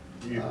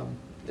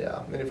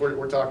 Yeah, I mean, if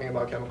we're talking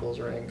about chemicals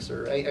or inks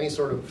or any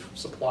sort of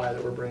supply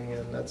that we're bringing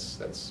in,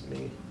 that's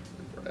me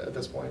at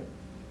this point.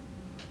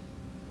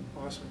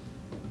 Awesome.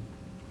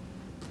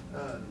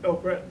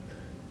 Brett.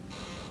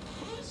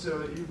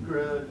 So you've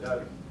grown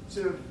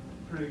to a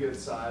pretty good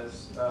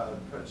size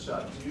print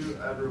shop. Do you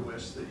ever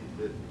wish that you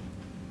didn't?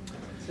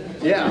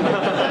 Yeah.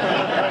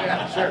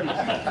 Yeah, sure.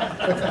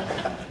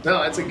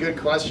 No, that's a good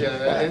question.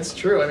 And it's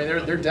true. I mean,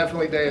 there are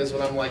definitely days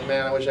when I'm like,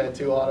 man, I wish I had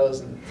 2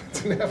 autos and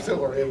didn't have to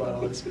worry about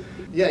all this.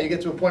 Yeah, you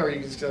get to a point where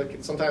you just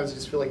sometimes you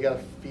just feel like you got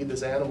to feed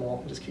this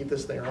animal, just keep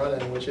this thing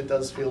running, which it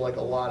does feel like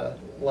a lot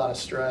of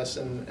stress.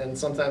 And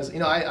sometimes, you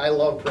know, I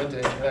love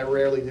printing, and I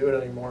rarely do it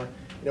anymore.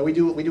 You know, we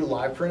do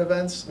live print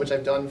events, which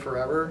I've done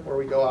forever, where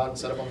we go out and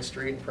set up on the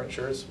street and print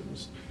shirts.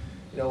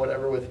 You know,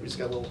 whatever, we just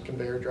got a little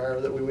conveyor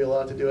dryer that we wheel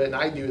out to do it, and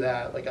I do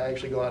that. Like, I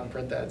actually go out and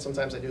print that.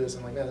 Sometimes I do this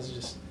and I'm like, man, this is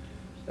just,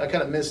 I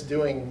kind of miss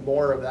doing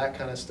more of that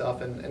kind of stuff,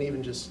 and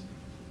even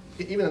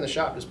in the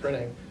shop, just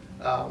printing.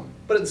 But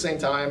at the same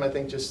time, I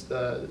think just,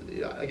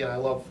 again, I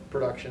love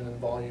production and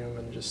volume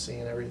and just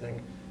seeing everything,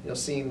 you know,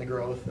 seeing the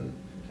growth, and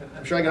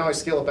I'm sure I can always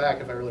scale it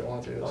back if I really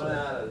want to. I want to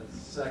add a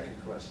second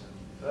question.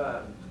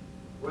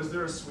 Was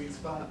there a sweet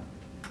spot?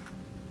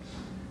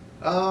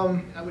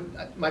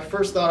 My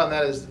first thought on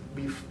that is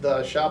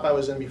the shop I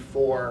was in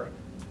before.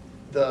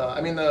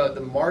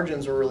 The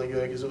margins were really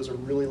good because it was a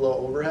really low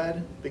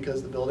overhead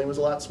because the building was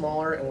a lot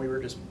smaller and we were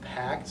just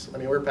packed. I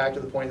mean, we were packed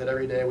to the point that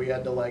every day we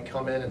had to like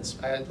come in, and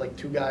I had like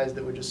 2 guys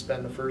that would just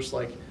spend the first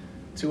like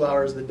 2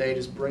 hours of the day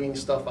just bringing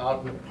stuff out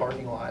in the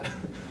parking lot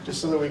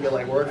just so that we could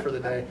like work for the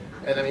day.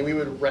 And I mean, we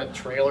would rent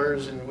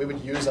trailers and we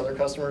would use other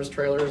customers'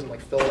 trailers and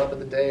like fill it up at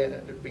the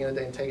beginning of the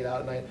day and take it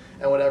out at night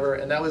and whatever.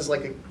 And that was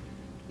like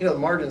you know, the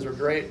margins were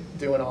great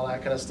doing all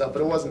that kind of stuff,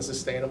 but it wasn't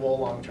sustainable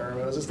long term.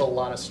 It was just a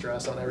lot of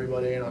stress on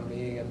everybody and on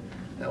me and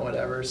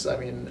whatever. So I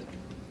mean,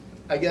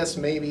 I guess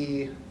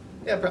maybe,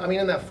 yeah, I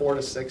mean in that 4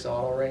 to 6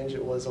 auto range,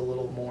 it was a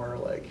little more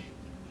like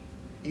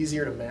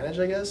easier to manage,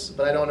 I guess.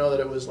 But I don't know that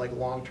it was like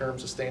long term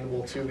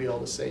sustainable to be able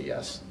to say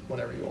yes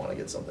whenever you want to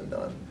get something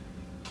done.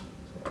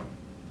 So.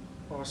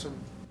 Awesome.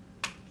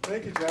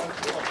 Thank you,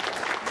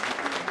 Jeff.